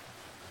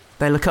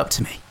 they look up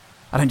to me.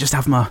 I don't just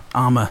have my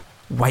armour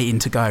waiting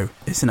to go.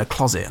 It's in a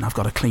closet and I've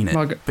got to clean it.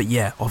 Margaret. But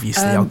yeah,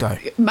 obviously I'll go.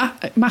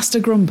 Master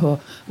Grumpo,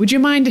 would you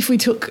mind if we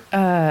took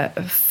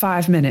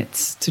 5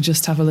 minutes to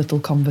just have a little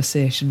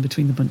conversation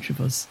between the bunch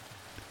of us?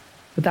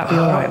 Would that be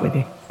all right with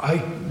you?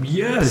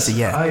 Yes,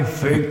 yeah. I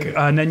think.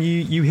 And then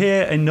you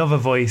hear another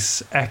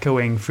voice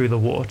echoing through the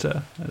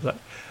water. It's like,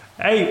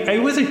 hey,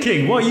 Wizard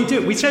King, what are you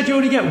doing? We said you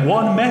only get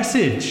 1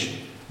 message.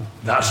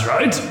 That's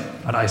right.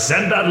 And I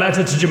sent that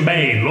letter to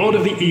Jermaine, Lord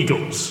of the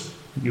Eagles.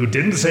 You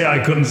didn't say I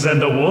couldn't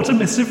send a water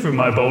missive through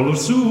my bowl of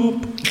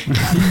soup.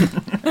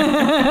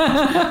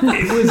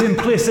 It was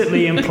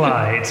implicitly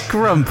implied.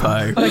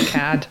 Grumpo. What a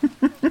cad.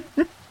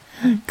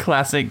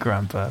 Classic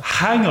Grumpo.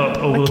 Hang up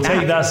or we'll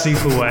take that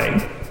soup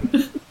away.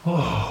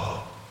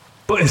 Oh,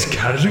 but it's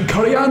carrot and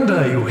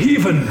coriander, you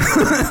heathen.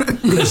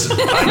 Listen,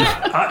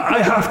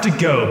 I have to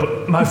go,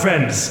 but my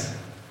friends,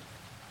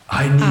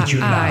 I need you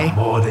now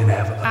more than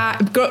ever.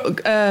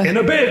 In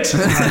a bit.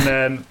 And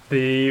then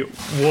the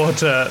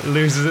water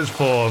loses its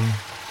form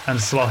and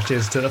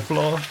sloshes to the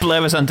floor.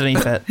 Blur is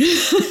underneath it.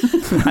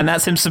 And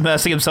that's him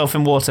submersing himself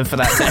in water for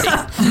that day.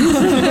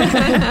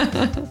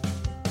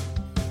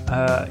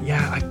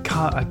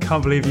 I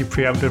can't believe you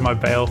preempted my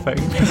bail thing.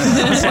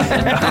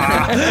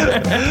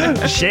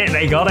 Shit,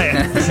 they got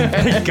it.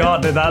 They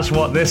got it. That's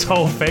what this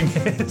whole thing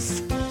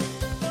is.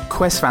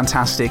 Quest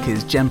Fantastic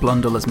is Jen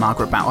Blundell as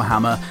Margaret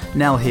Battlehammer,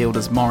 Nell Heald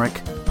as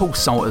Morrick, Paul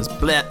Salt as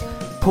Blett,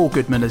 Paul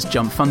Goodman as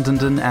Jump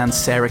Fundenden, and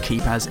Sarah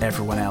Keep as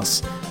everyone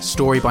else.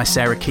 Story by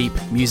Sarah Keep,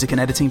 music and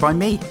editing by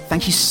me.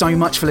 Thank you so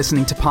much for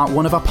listening to part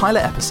 1 of our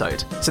pilot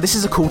episode. So this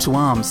is a call to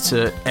arms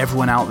to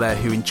everyone out there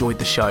who enjoyed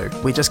the show.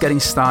 We're just getting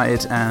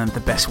started, and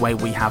the best way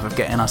we have of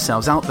getting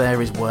ourselves out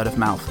there is word of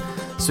mouth.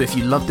 So if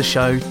you love the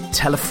show,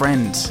 tell a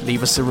friend,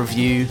 leave us a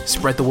review,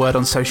 spread the word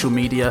on social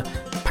media,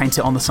 paint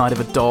it on the side of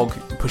a dog,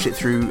 push it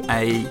through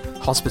a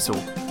hospital.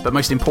 But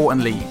most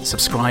importantly,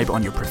 subscribe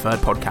on your preferred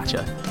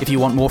podcatcher. If you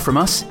want more from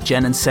us,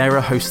 Jen and Sarah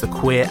host the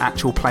queer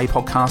actual play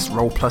podcast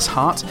Roll Plus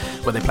Heart,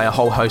 where they play a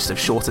whole host of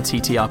shorter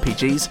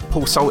TTRPGs.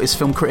 Paul Salt is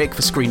film critic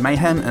for Screen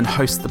Mayhem and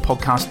hosts the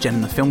podcast Jen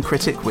and the Film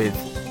Critic with,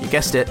 you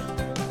guessed it,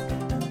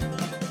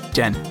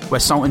 Jen, where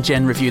Salt and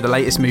Jen review the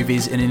latest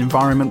movies in an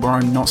environment where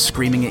I'm not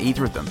screaming at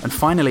either of them. And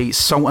finally,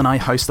 Salt and I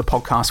host the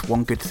podcast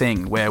One Good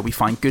Thing, where we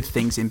find good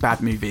things in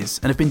bad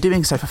movies, and have been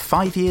doing so for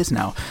 5 years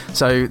now.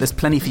 So there's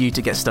plenty for you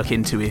to get stuck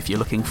into if you're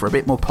looking for a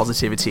bit more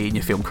positivity in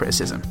your film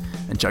criticism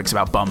and jokes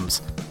about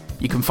bums.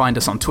 You can find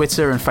us on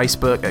Twitter and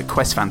Facebook at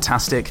Quest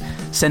Fantastic,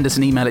 send us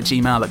an email at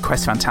gmail at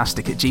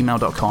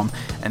questfantastic@gmail.com,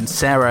 and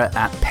Sarah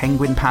at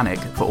Penguin Panic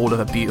for all of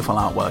her beautiful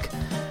artwork.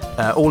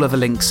 All of the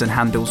links and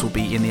handles will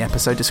be in the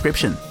episode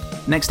description.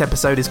 Next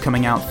episode is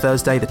coming out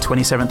Thursday the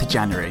 27th of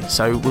January,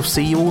 so we'll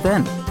see you all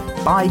then.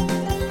 Bye!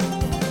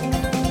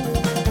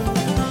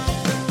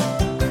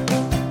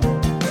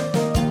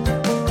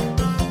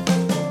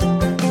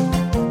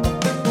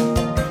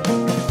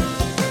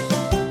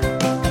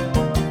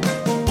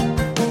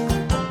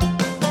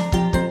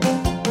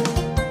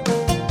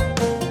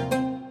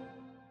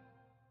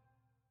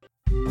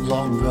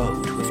 Long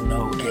road with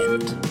no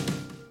end.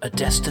 A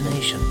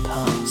destination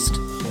past.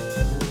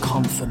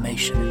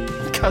 Confirmation.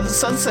 God, the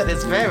sunset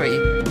is very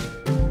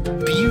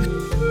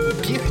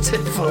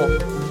beautiful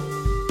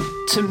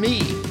to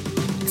me,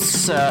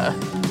 sir.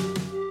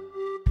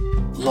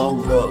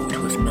 Long road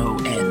with no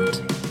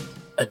end.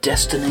 A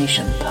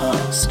destination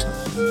past.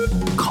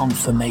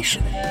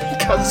 Confirmation.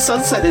 God, the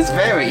sunset is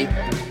very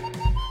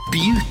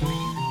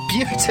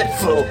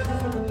beautiful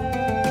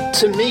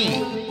to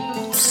me,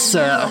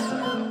 sir.